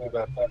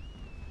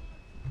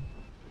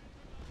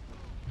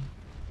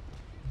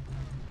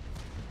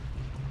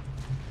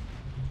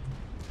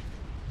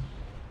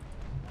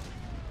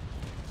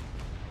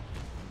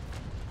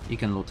 You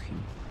can loot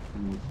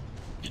him.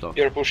 Doc.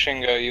 You're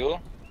pushing you.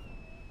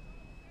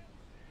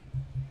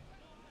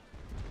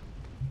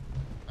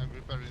 I'm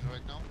repairing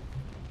right now.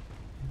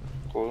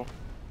 Cool.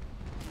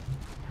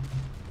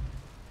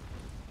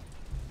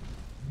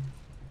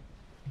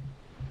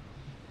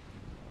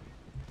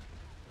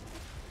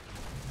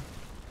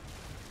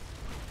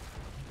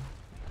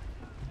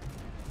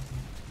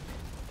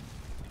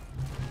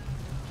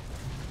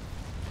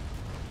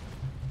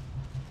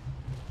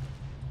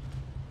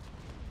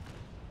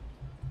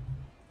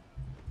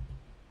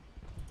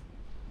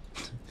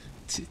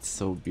 It's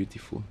so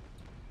beautiful.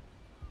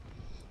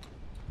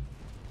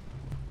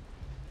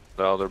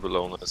 The other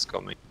Bellona is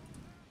coming.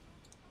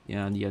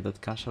 Yeah,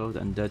 that Cachalot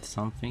and that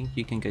something.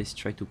 You can guys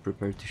try to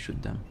prepare to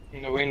shoot them.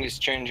 The wind is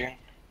changing.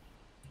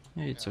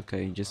 Yeah, it's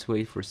okay. Just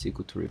wait for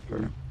Siku to repair.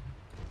 Okay,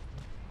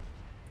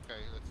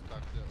 let's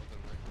attack the other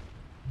way.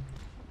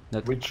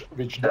 That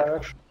Which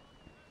direction?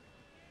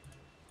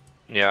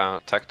 Yeah,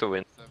 attack the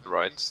wind 70.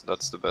 right.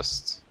 That's the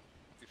best.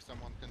 If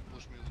someone can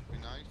push me, would be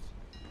nice.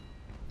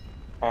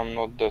 I'm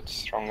not that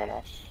strong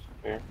enough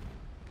here.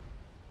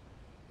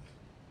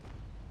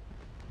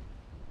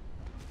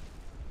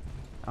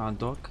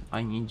 Doc,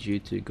 I need you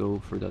to go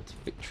for that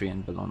victory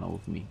and Bellona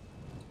with me.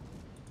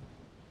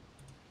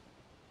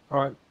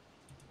 Alright.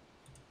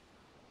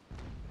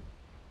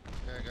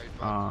 Yeah, guys,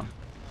 Uh, back.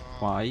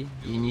 Why?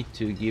 You need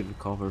to give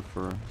cover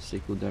for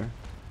Siku there.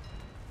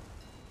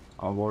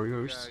 Our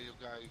warriors? Yeah, you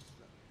guys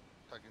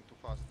attacking too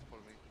fast for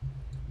me.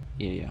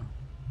 Yeah.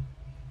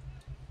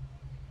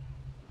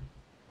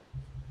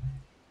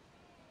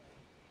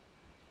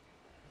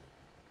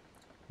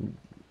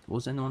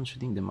 Was anyone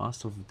shooting the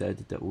mast of Dead,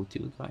 the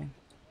Util guy?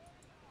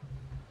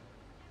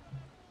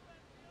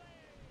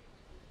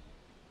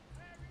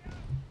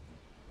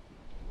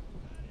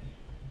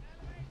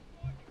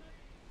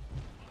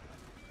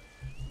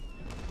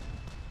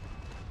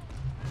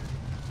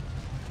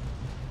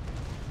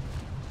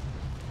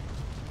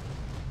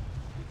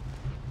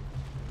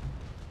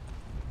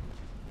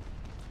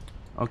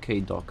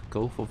 Okay, Doc,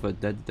 go for the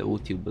Dead, the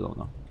Util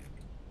Bellona.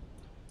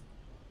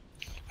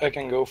 I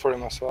can go for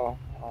him as well.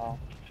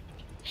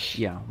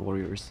 Yeah,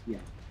 warriors.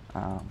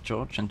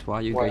 George and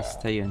why you guys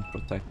stay and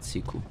protect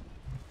Siku.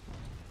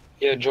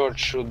 Yeah, George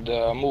should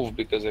move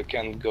because I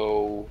can't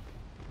go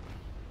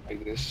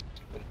like this.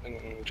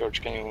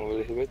 George, can you move a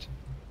little bit?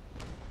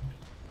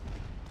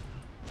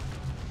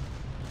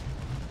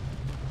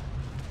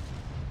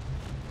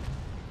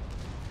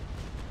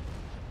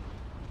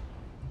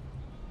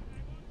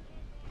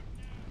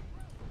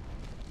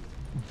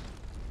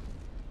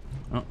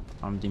 Oh,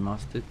 I'm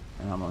demasted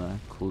and I'm on a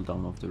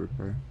cooldown of the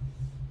repair.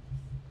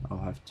 I'll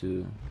have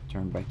to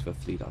turn back to a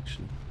fleet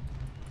actually.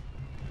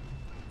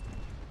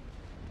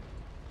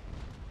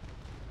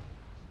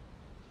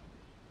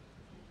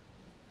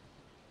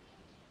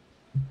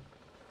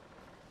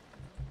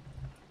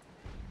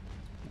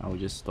 I will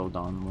just slow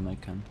down when I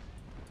can.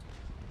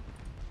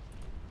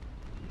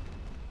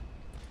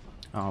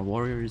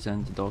 Warriors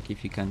and Doc,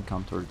 if you can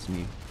come towards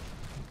me.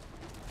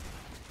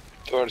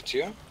 Towards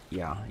you?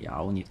 Yeah,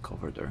 I will need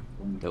cover there.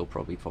 They'll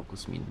probably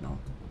focus me now.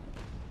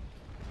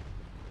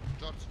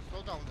 George,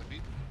 slow down a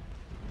bit.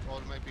 Or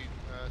maybe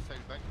sail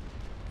back.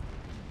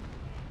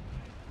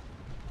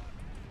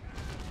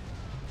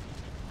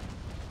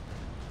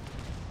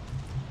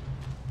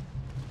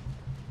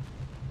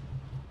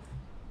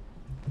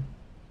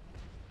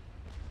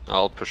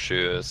 I'll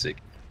pursue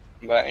Sig.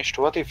 Vanished.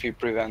 What if you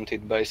prevent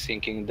it by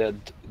sinking the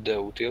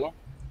util?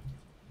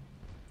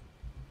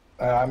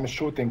 I'm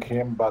shooting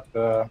him, but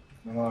a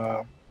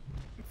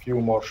few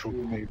more shoot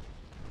me.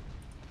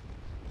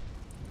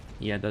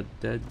 Yeah, the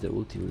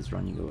ulti is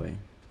running away.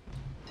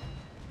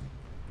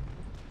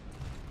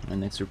 My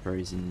next repair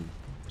is in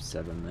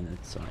 7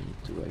 minutes, so I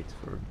need to wait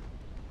for...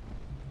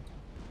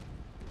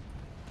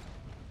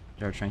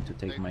 They're trying to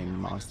take my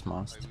mast. I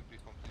will be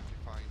completely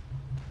fine.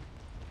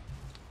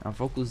 I'll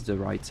focus the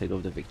right side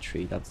of the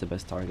victory, that's the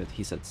best target.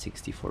 He's at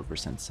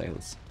 64%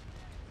 sales.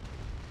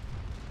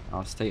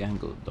 I'll stay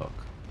angled, Doc.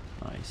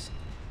 Nice.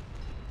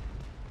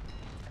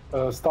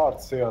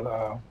 Start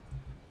sail.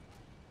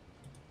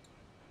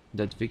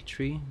 That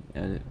victory,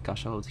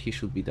 cash out, he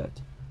should be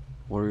dead.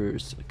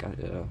 Warriors,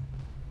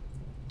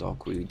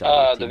 Doc will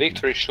die. The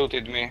victory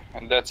shooted me,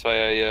 and that's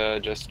why I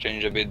just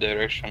changed a bit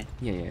direction.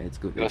 Yeah, it's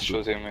good. He was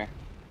shooting me.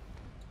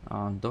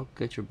 Doc,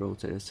 get your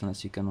broadside as soon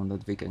as you can on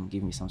that Vic and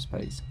give me some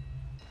space.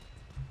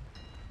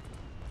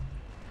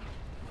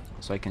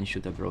 So I can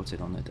shoot a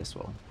broadside on it as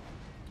well.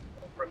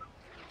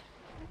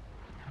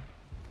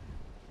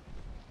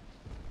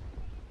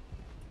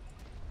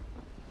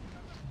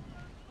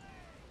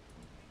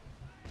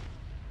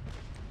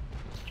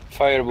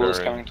 Fireball's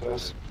coming to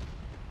us.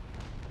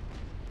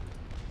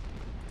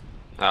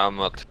 I'm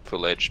at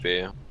full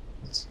HP.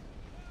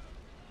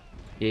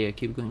 Yeah,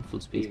 keep going full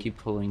speed, keep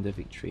following the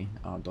victory,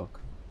 Doc.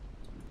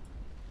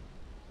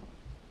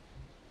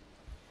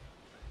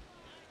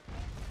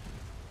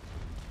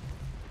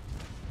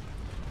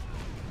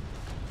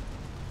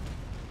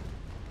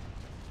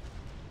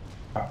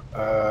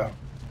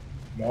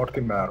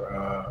 Mortimer,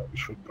 you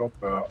should drop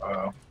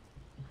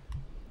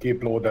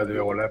keep loaded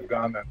your left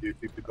gun, and if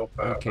you drop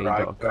right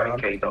turn,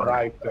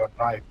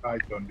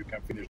 you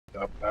can finish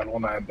the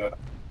Bellona and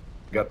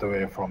get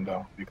away from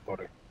the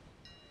victory.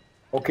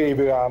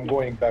 Okay, I'm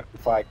going back to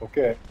fight,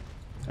 okay?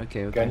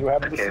 Okay. Can you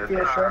have the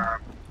situation?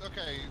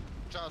 Okay,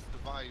 just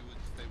Vi will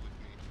stay with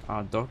me.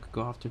 Doc,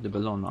 go after the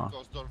Bellona.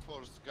 Because there are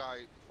 4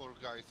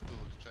 guys to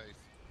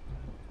chase.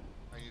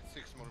 I need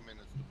 6 more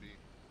minutes to be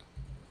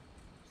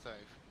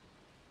safe.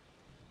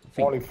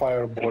 Only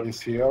fireball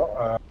is here.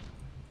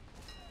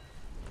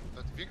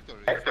 That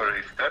victory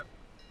is dead.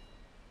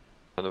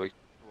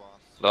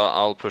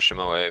 I'll push him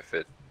away if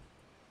it...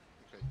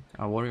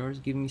 okay. Warriors,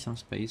 give me some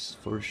space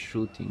for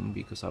shooting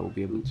because I will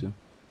be able to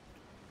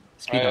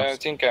speed I up.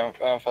 think I'm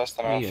fast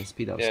enough. Yeah,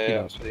 speed up, yeah, speed yeah,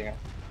 up. speeding up.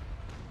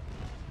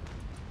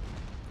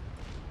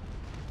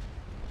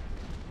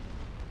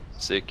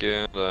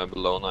 Siku, the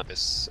Bellona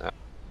is...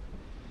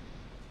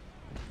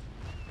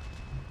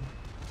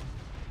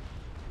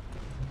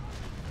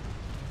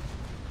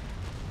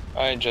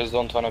 I just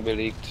don't wanna be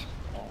leaked.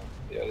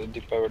 Yeah,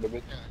 depowered a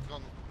bit. Yeah,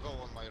 go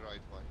on my right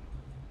one.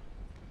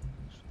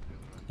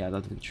 Yeah,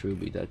 that victory will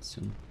be dead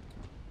soon.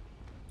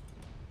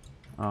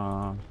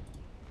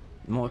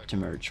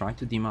 Mortimer, try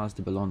to demast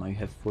the Bellona. You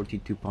have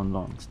 42 pound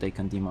longs. They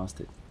can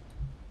demast it.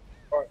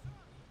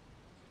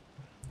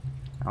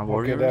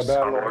 Warriors,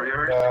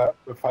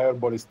 The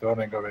fireball is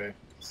turning away.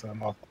 So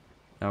not.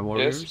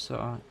 Warriors,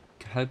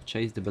 help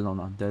chase the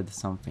Bellona. Dead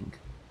something.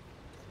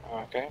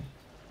 Okay.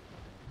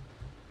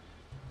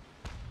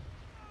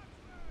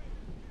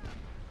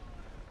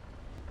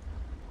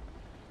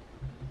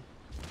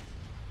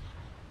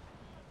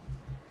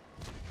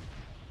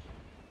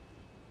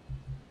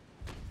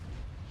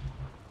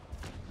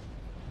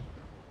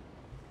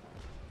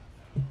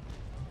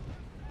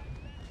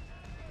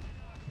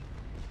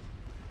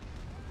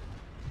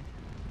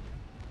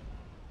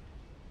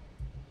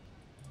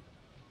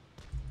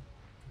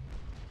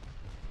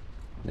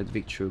 That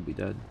victory will be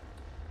dead.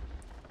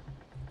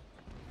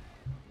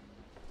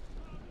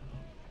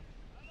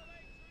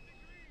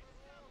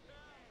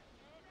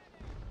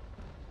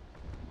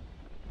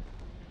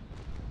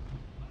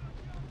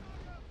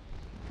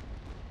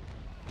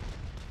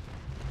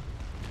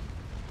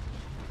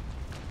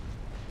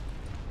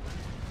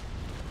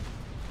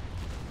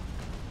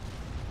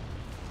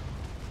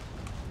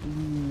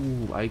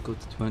 Ooh, I got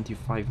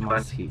 25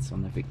 mass hits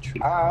on the victory.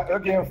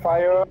 Again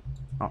fire.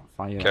 Oh,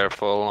 fire.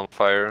 Careful on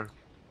fire.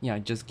 Yeah,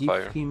 just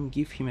give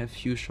him a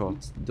few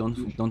shots.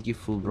 Don't give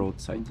full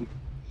broadside,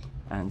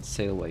 and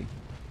sail away.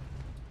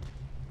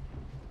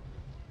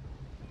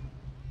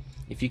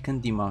 If you can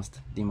demast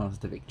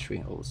the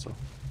victory also.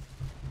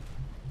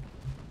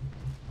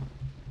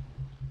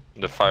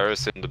 The fire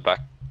is in the back.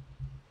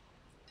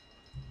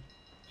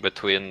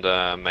 Between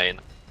the main.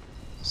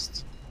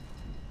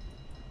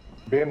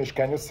 Banish,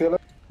 can you seal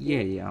it?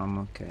 Yeah, I'm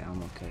okay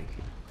here.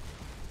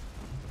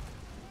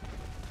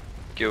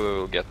 You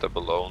will get the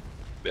balloon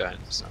behind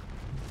the sun.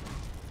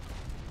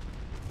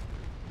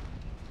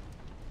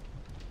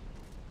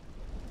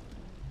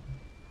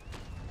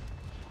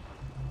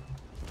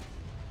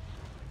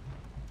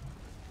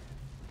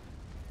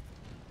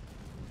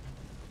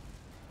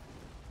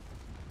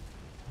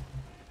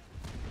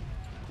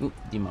 Ooh,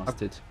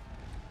 demasted.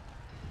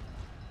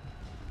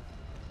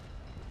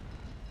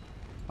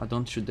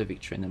 Don't shoot the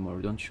Victory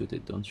anymore, don't shoot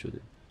it.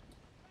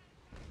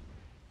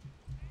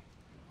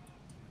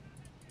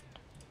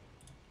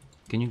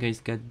 Can you guys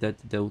get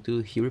that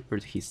Dautil? He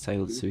repaired his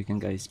sails, so you can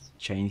guys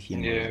chain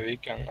him. Yeah, we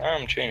can.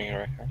 I'm chaining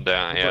right here.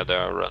 Yeah, they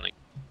are running.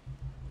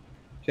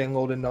 Chain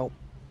loading now.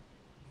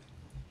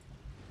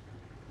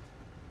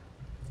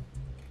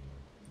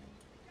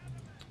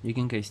 You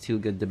can guys still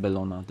get the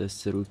Bellona, the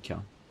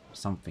Serukia,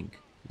 something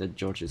that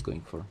George is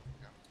going for.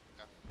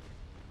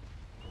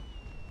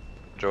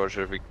 George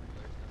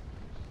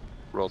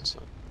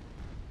broadside.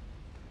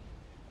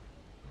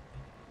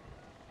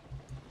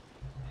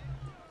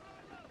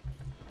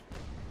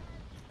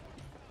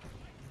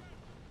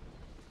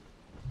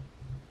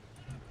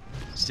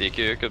 CQ,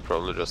 you could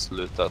probably just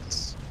loot that.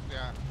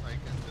 Yeah, I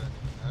can do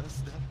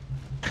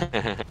anything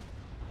else then.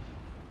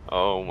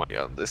 Oh my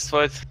god, this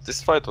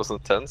fight was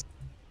intense.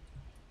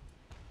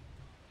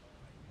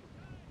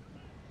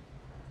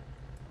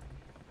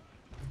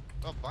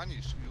 Oh,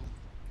 Banish, you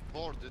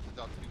boarded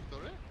that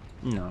Victory?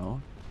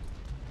 No.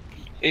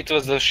 It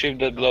was the ship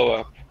that blew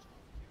up.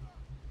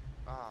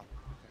 Ah,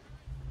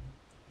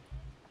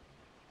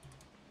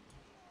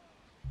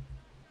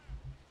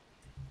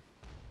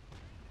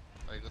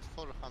 okay. I got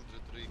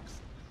 400 rigs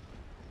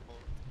on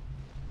board.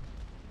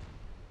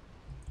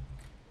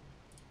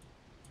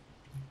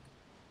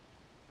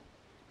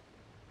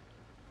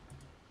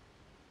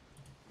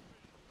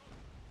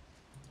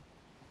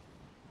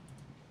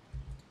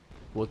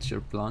 What's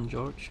your plan,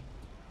 George?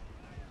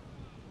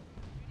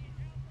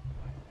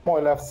 My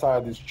left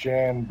side is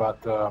chained, but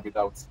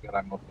without spear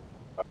I'm not.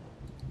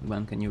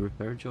 When can you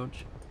repair,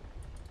 George?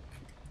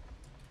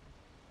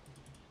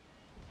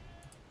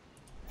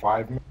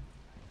 5 minutes.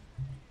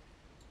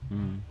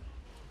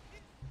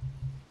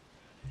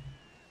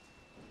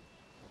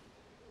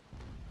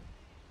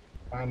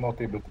 I'm not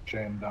able to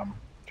chain them.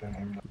 Chain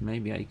him.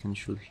 Maybe I can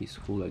shoot his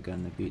hull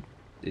again a bit.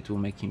 It will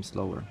make him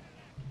slower.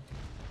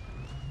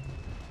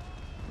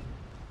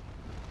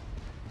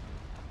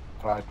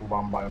 Try to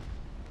one by.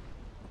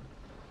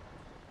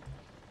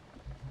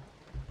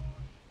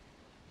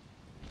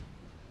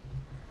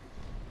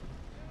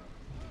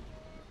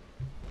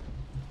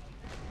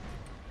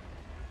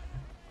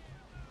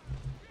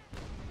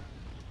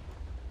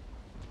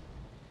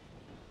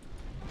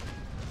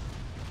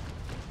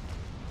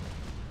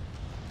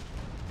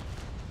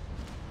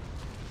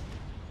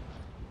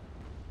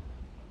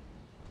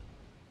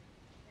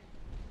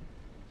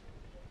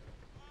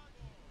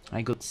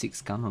 I got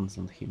 6 cannons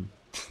on him.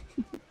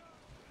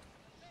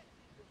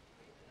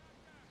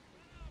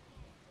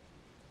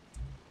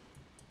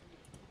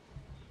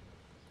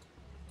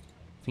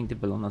 I think the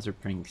Bellonas are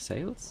repairing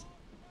sails?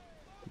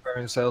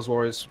 Repairing sails,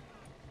 warriors.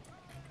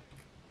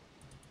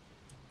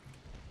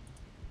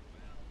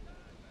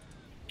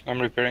 I'm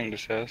repairing the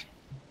sails.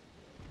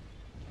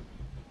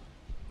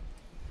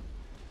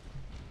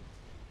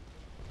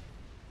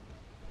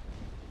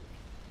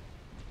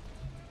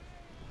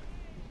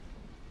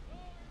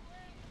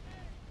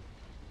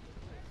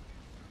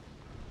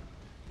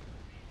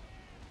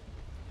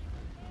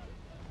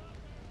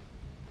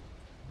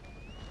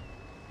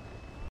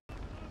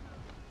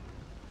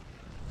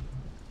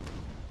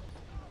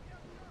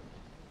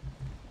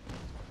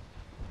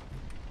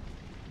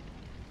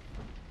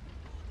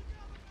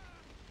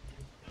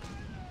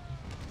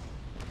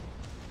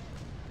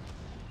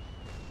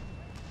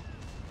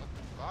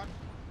 Fuck.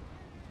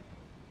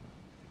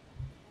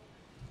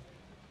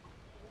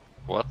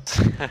 What?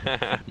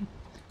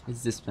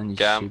 It's the Spanish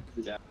Cam.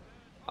 ship.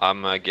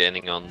 I'm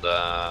gaining on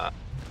the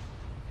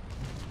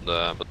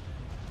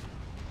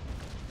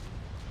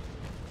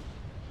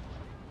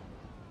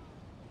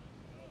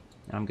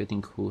I'm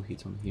getting hull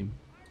hit on him.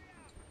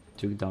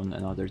 Took down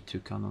another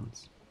 2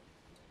 cannons.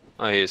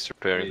 Oh, he's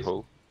repairing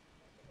hull.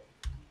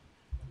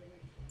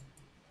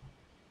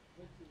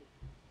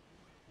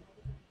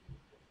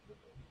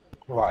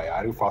 Why?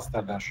 Are you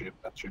faster than ship?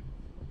 That ship.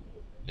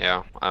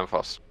 Yeah, I'm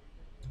fast.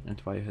 And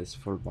why has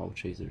 4 bow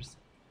chasers?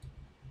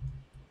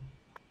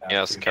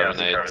 Yes,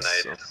 carronades.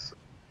 So.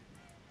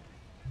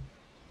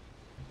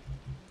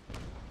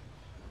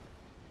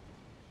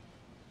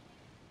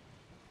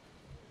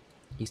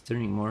 He's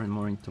turning more and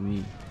more into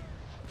me.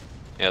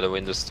 Yeah, the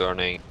wind is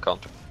turning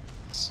counter.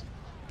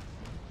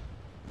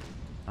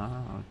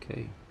 Ah,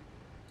 okay.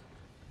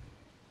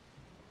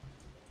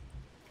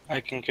 I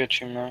can catch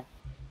him now.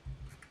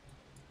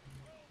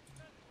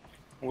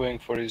 Waiting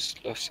for his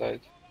left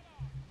side.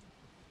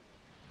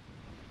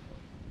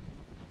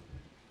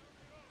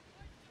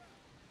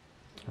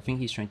 I think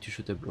he's trying to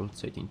shoot a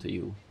broadside into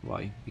you.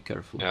 Why? Be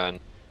careful. Yeah,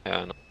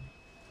 yeah. No.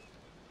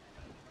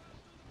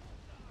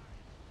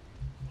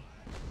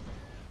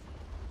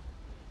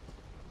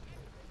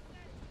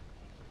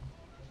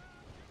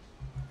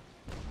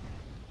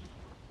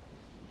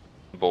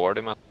 Board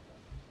him.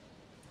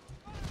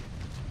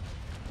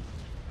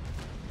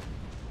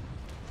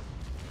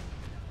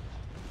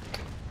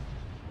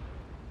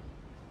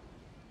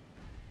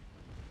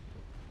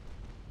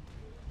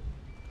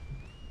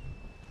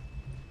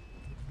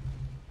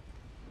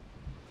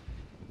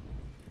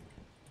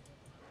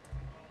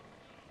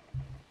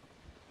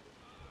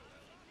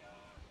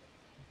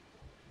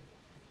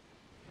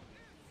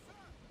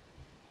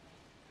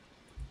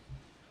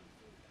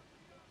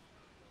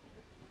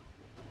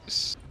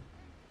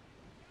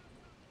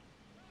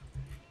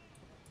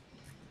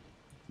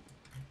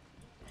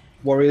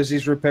 Warriors,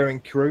 he's repairing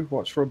crew.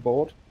 Watch for a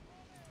board.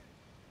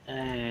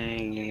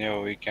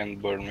 No, he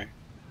can't board me.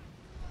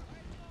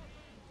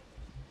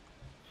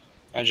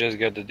 I just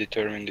got the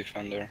determined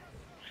defender,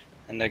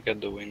 and I got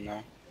the win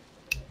now.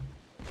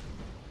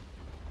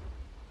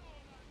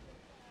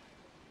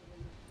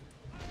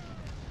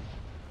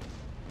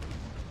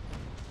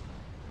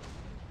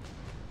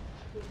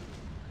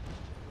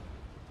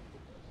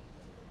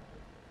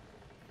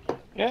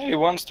 Yeah, he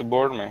wants to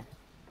board me.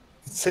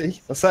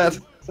 See, I said.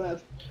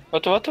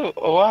 But what?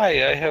 Why?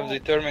 I have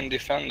determined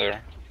defender.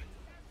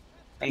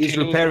 And He's he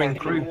loses repairing my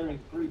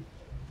crew.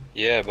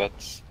 Yeah,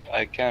 but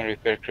I can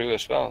repair crew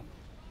as well.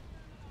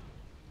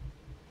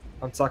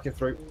 I'm tacking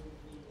through.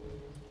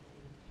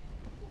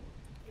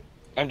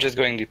 I'm just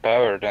going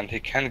depowered and he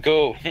can't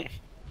go.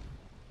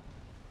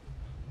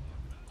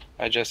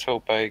 I just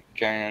hope I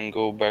can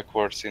go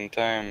backwards in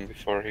time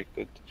before he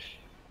could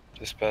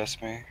just pass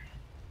me.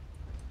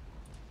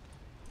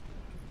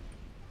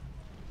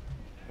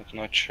 But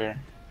not sure.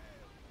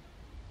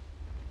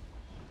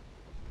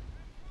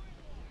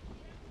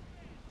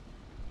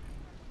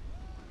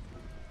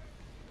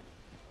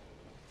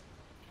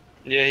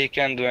 Yeah, he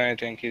can't do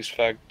anything, he's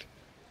fucked.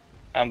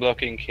 I'm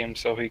blocking him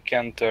so he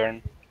can't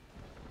turn.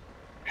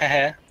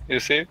 Haha, you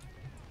see?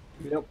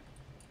 Yep.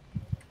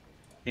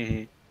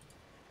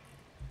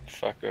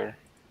 Fucker.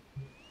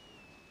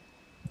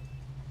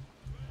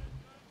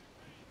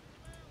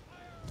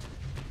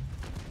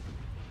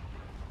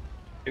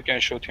 You can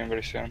shoot him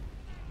very soon.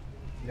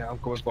 Yeah, I'm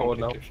coming It's forward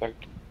now. completely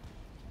fucked.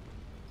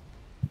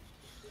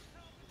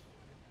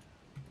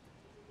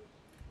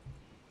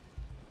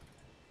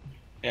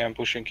 Yeah, I'm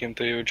pushing him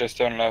to you, just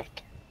turn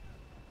left.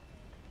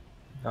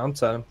 I'm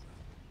turning.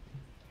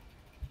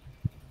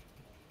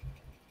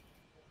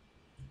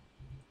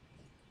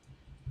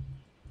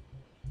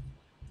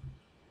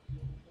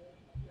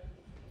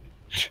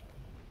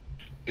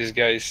 This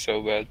guy is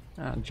so bad.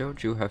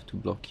 George, you have to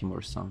block him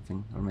or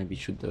something, or maybe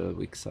shoot the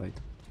weak side.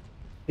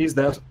 He's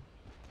dead.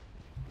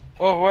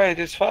 Oh wait,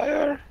 it's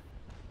fire!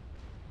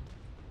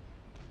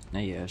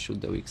 Yeah, shoot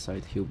the weak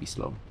side, he'll be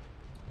slow.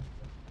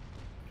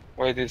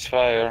 Wait, it's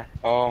fire.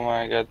 Oh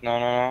my god, no,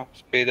 no, no.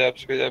 Speed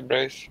up,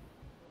 brace.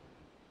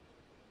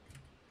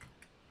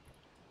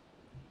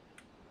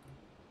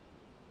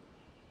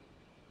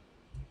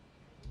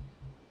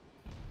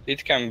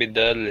 It can be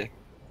deadly.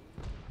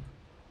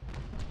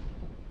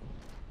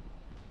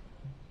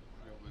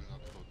 You will not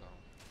go down.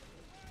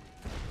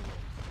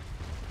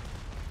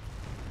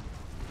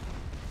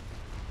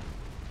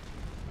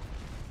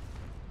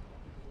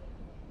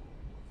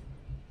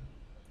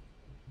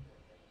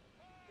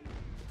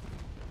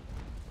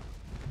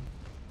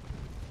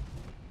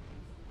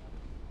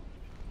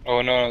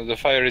 Oh no, the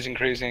fire is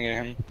increasing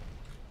in him.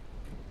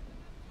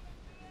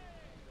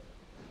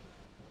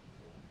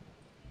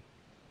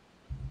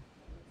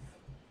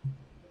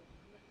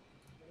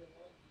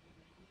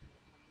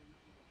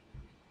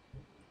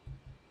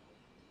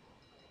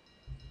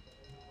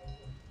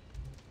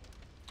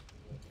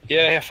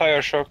 Yeah,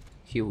 fire shock.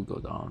 He will go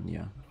down,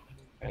 yeah.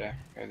 Yeah,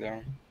 go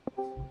down.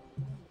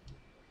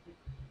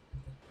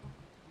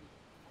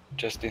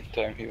 Just in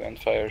time he went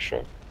fire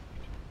shock.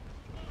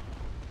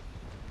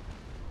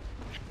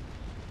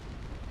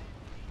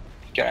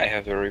 Can I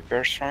have the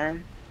repairs from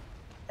him?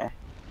 Oh.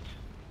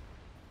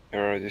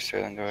 You're already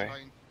sailing away.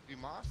 Trying to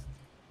be mast?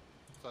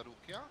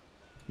 Sarukia?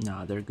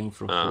 Nah, they're going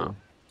for Ah. full.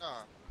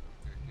 Ah,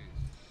 okay,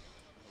 he's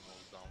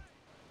almost down.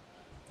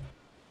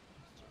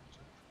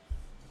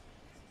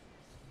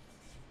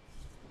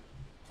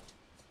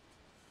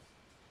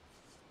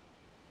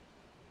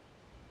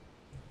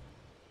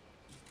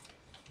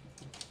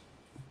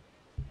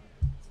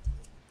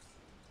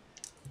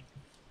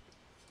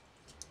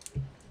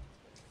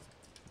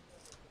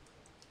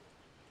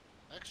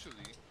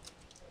 Actually,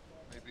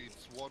 maybe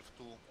it's worth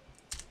to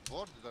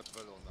board that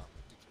Verona.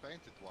 It's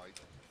painted white,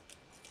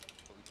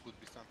 so it could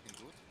be something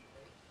good.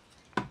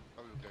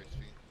 How you guys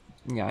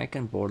think? Yeah, I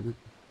can board it.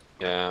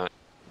 Yeah,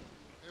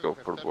 Yeah, Go we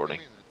have for 30 boarding.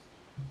 minutes.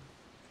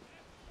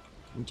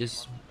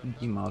 Just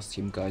demouse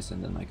him, guys,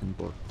 and then I can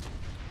board.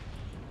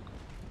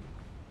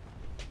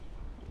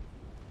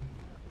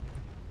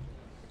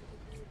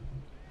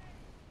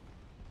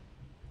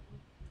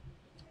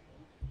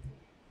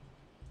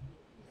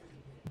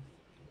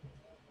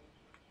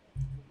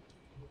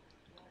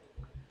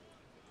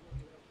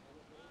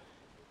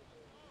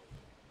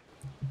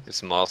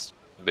 This must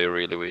be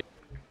really weak.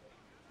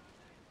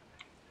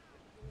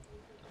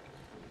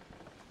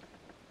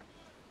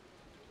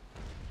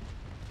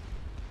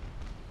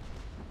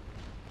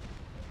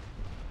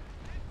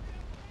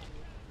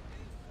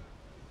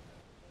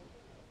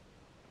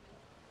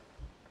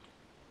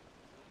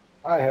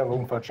 I have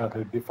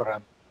unfortunately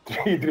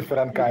three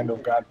different kind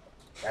of gun.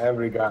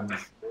 Every gun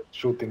is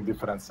shooting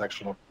different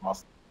section of the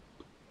mast.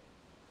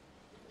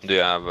 Do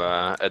you have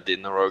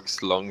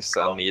Edinorogues, longs,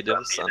 and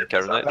mediums, and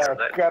carronades?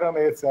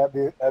 Carronades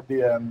at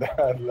the end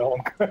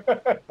long.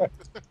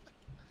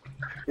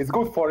 It's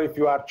good for if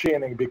you are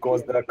chaining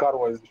because the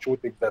cargo is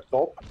shooting the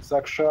top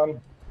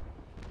section.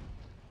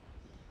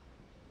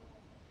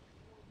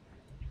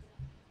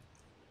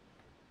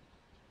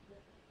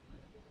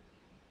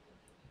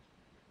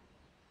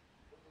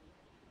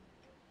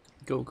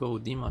 Go, go,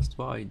 D must,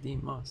 why? D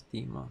must,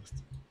 D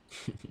must.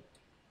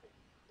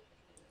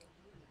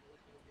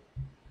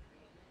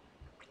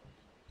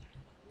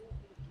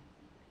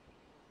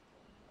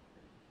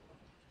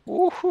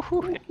 Ooh,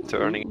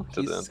 turning Ooh,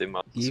 to the he's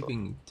Dima.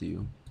 giving it to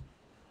you.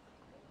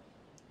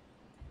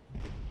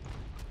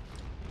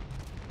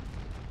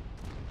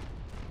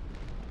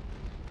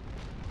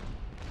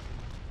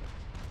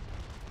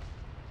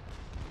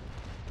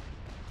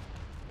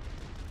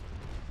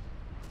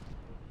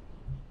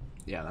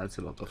 Yeah, that's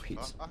a lot of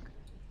hits.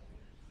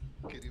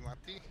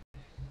 Kirimati?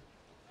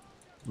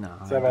 Nah, I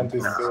don't 70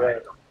 think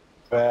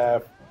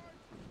so.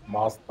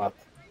 must, but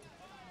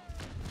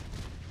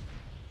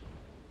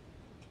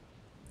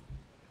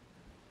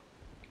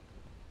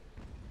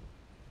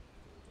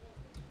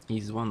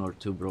He's 1 or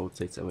 2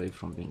 broadsides away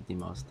from being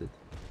demasted.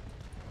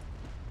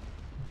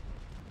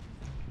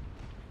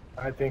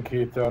 I think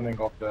he's turning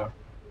off the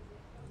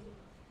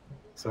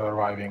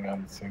surviving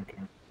and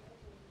sinking.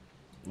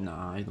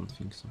 Nah, I don't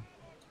think so.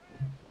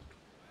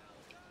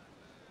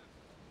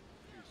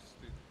 He's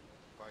still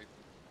fighting.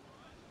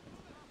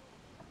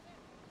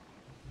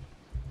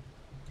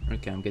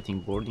 Okay, I'm getting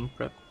boarding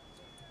prep.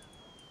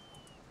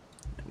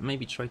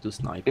 Maybe try to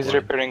snipe. He's while-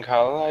 repairing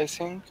hull, I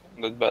think.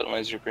 That Batman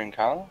is repairing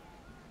hull.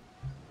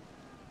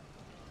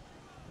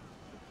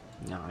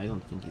 Nah, I don't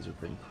think he's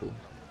repairing full.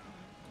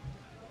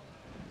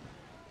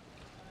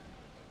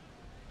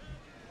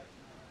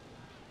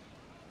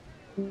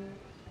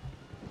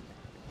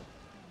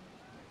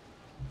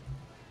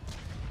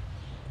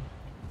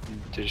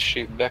 The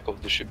ship, back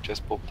of the ship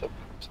just popped up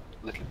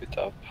a little bit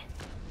up.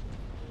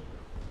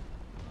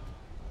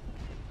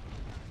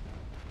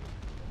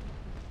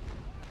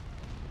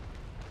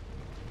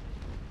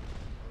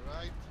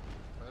 Alright,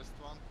 first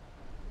one.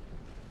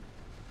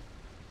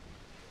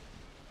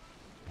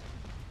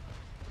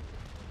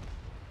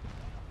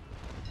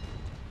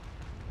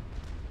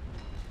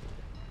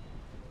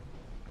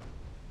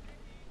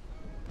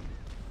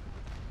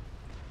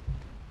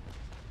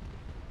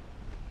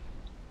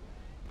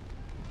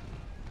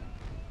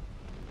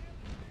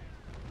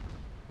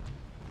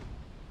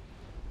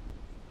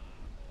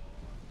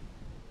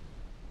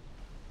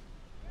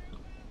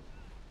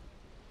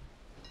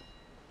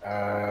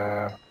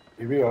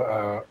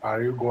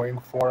 Are you going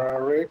for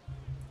a rig?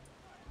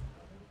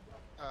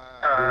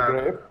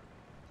 Grape?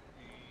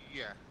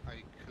 Yeah,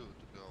 I could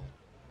go.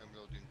 I'm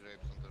loading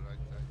grapes on the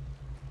right side.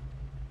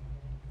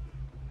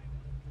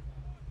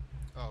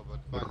 Oh, but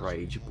Banish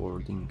Rage moving.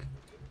 boarding.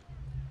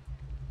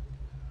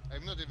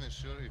 I'm not even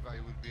sure if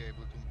I will be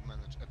able to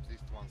manage at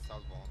least one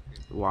salvo on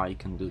him. Y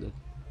can do that.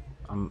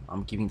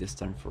 I'm giving the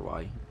stern for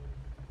Y.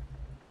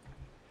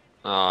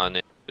 I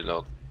need to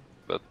reload.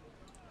 But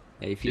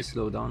Hey, if you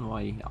slow down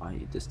Y,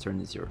 the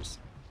stern is yours.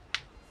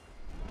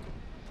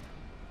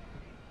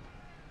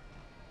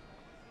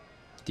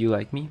 Do you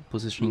like me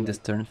positioning the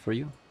stern for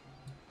you?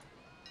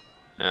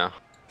 yeah.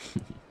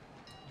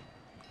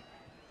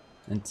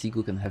 And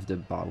Tsigu can have the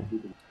bow.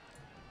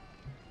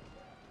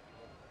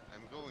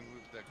 I'm going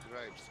with the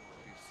grapes on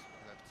his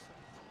left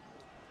side.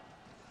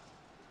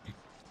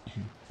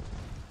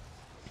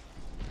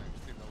 I'm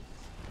still loading.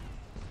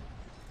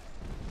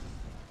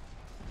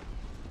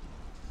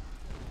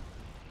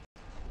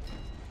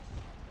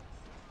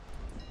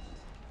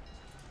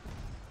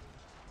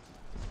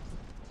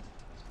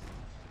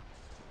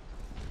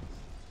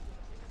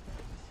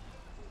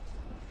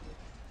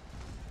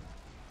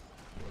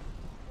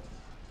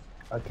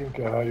 I think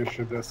you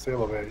should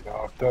sail away.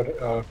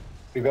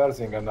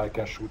 Reversing, and I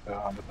can shoot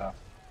under that.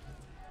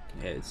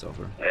 Yeah, it's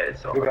over.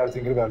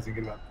 Reversing.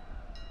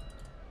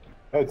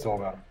 It's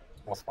over.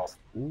 Was fast.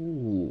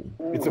 Ooh.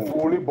 It's a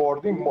fully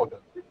boarding model.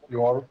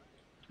 Your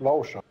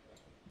low shot.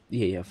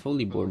 Yeah,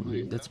 fully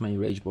boarding. That's my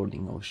rage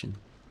boarding ocean.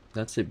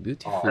 That's a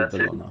beautiful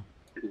Bellona.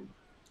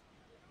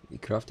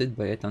 Crafted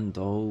by Ethan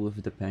Doe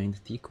with the paint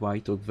thick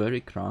white or very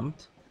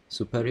cramped,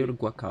 superior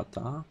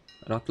Guacata,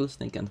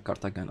 Rattlesnake and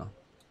Cartagena.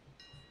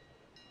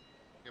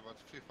 Yeah, but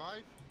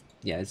 3-5?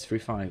 Yeah, it's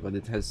 3.5, but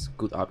it has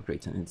good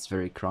upgrades and it's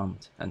very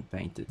cramped and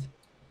painted.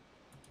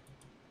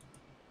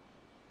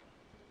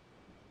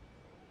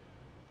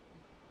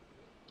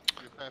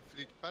 You have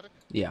fleet perk?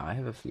 Yeah, I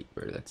have a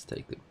flipper, let's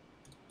take it.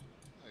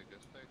 I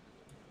guess take it.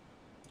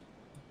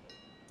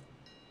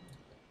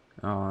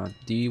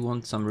 Do you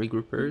want some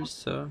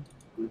regroupers?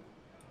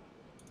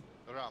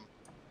 Ram.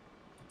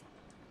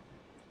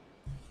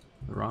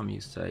 Ram,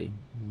 you say?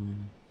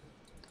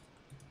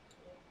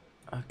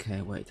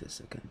 Okay, wait a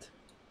second.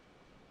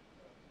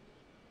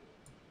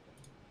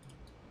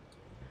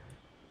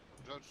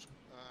 George,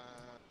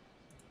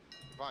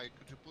 Vi,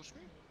 could you push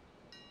me?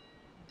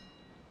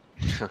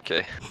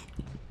 Okay.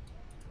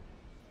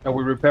 Are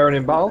we repairing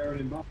in Bal?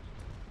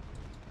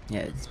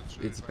 Yeah, I'm not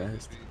sure it's if I will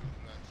best. be in range.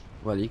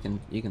 Well,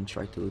 you can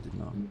try to loot it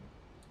now.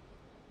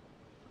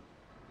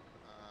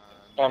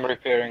 I'm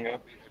repairing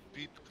up. Be a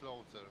bit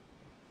closer.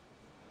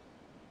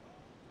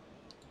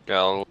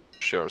 Gal,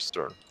 your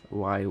turn.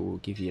 Why will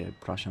give you a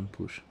Prussian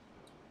push?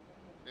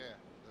 Yeah,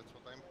 that's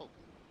what I'm hoping.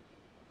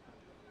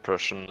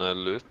 Prussian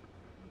loot.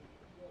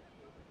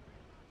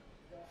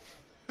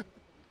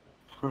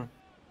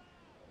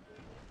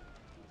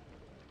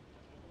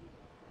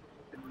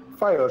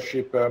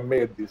 Fireship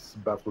made this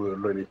battle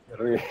really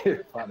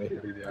funny,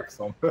 really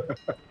awesome.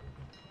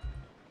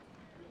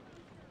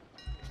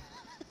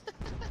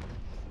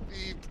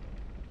 Beep,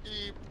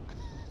 beep.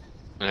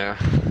 Yeah.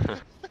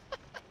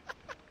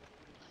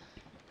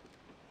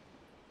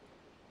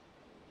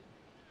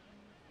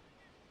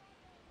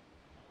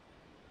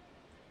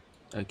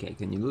 Okay,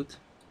 can you loot?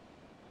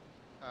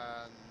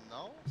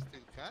 No,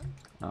 still can't.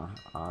 Now.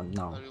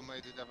 Or you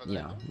made it available?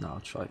 Yeah, now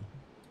try.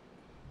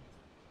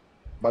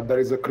 But there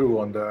is a crew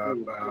on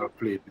the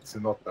fleet. It's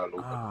not a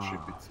local ship.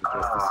 It's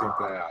just a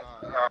simple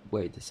AI.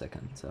 Wait a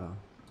second.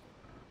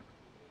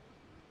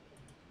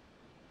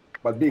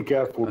 But be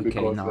careful Okay,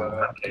 because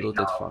now loot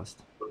it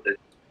fast.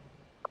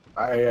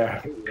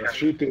 the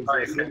ship is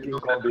in sinking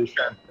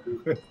condition.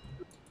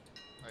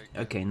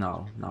 Okay,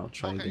 now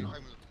try Okay, again. I'm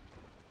looking.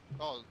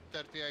 Oh,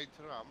 38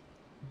 RAM.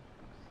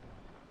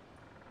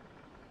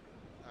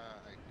 I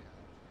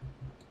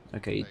can't.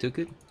 Okay, you took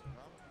it?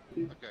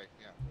 RAM? Okay,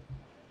 yeah.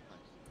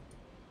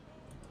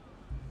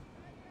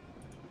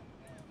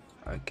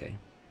 Nice. Okay.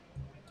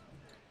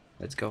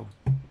 Let's go. Okay,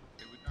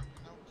 we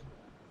jumping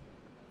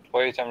out?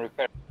 Wait, I'm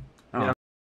repairing.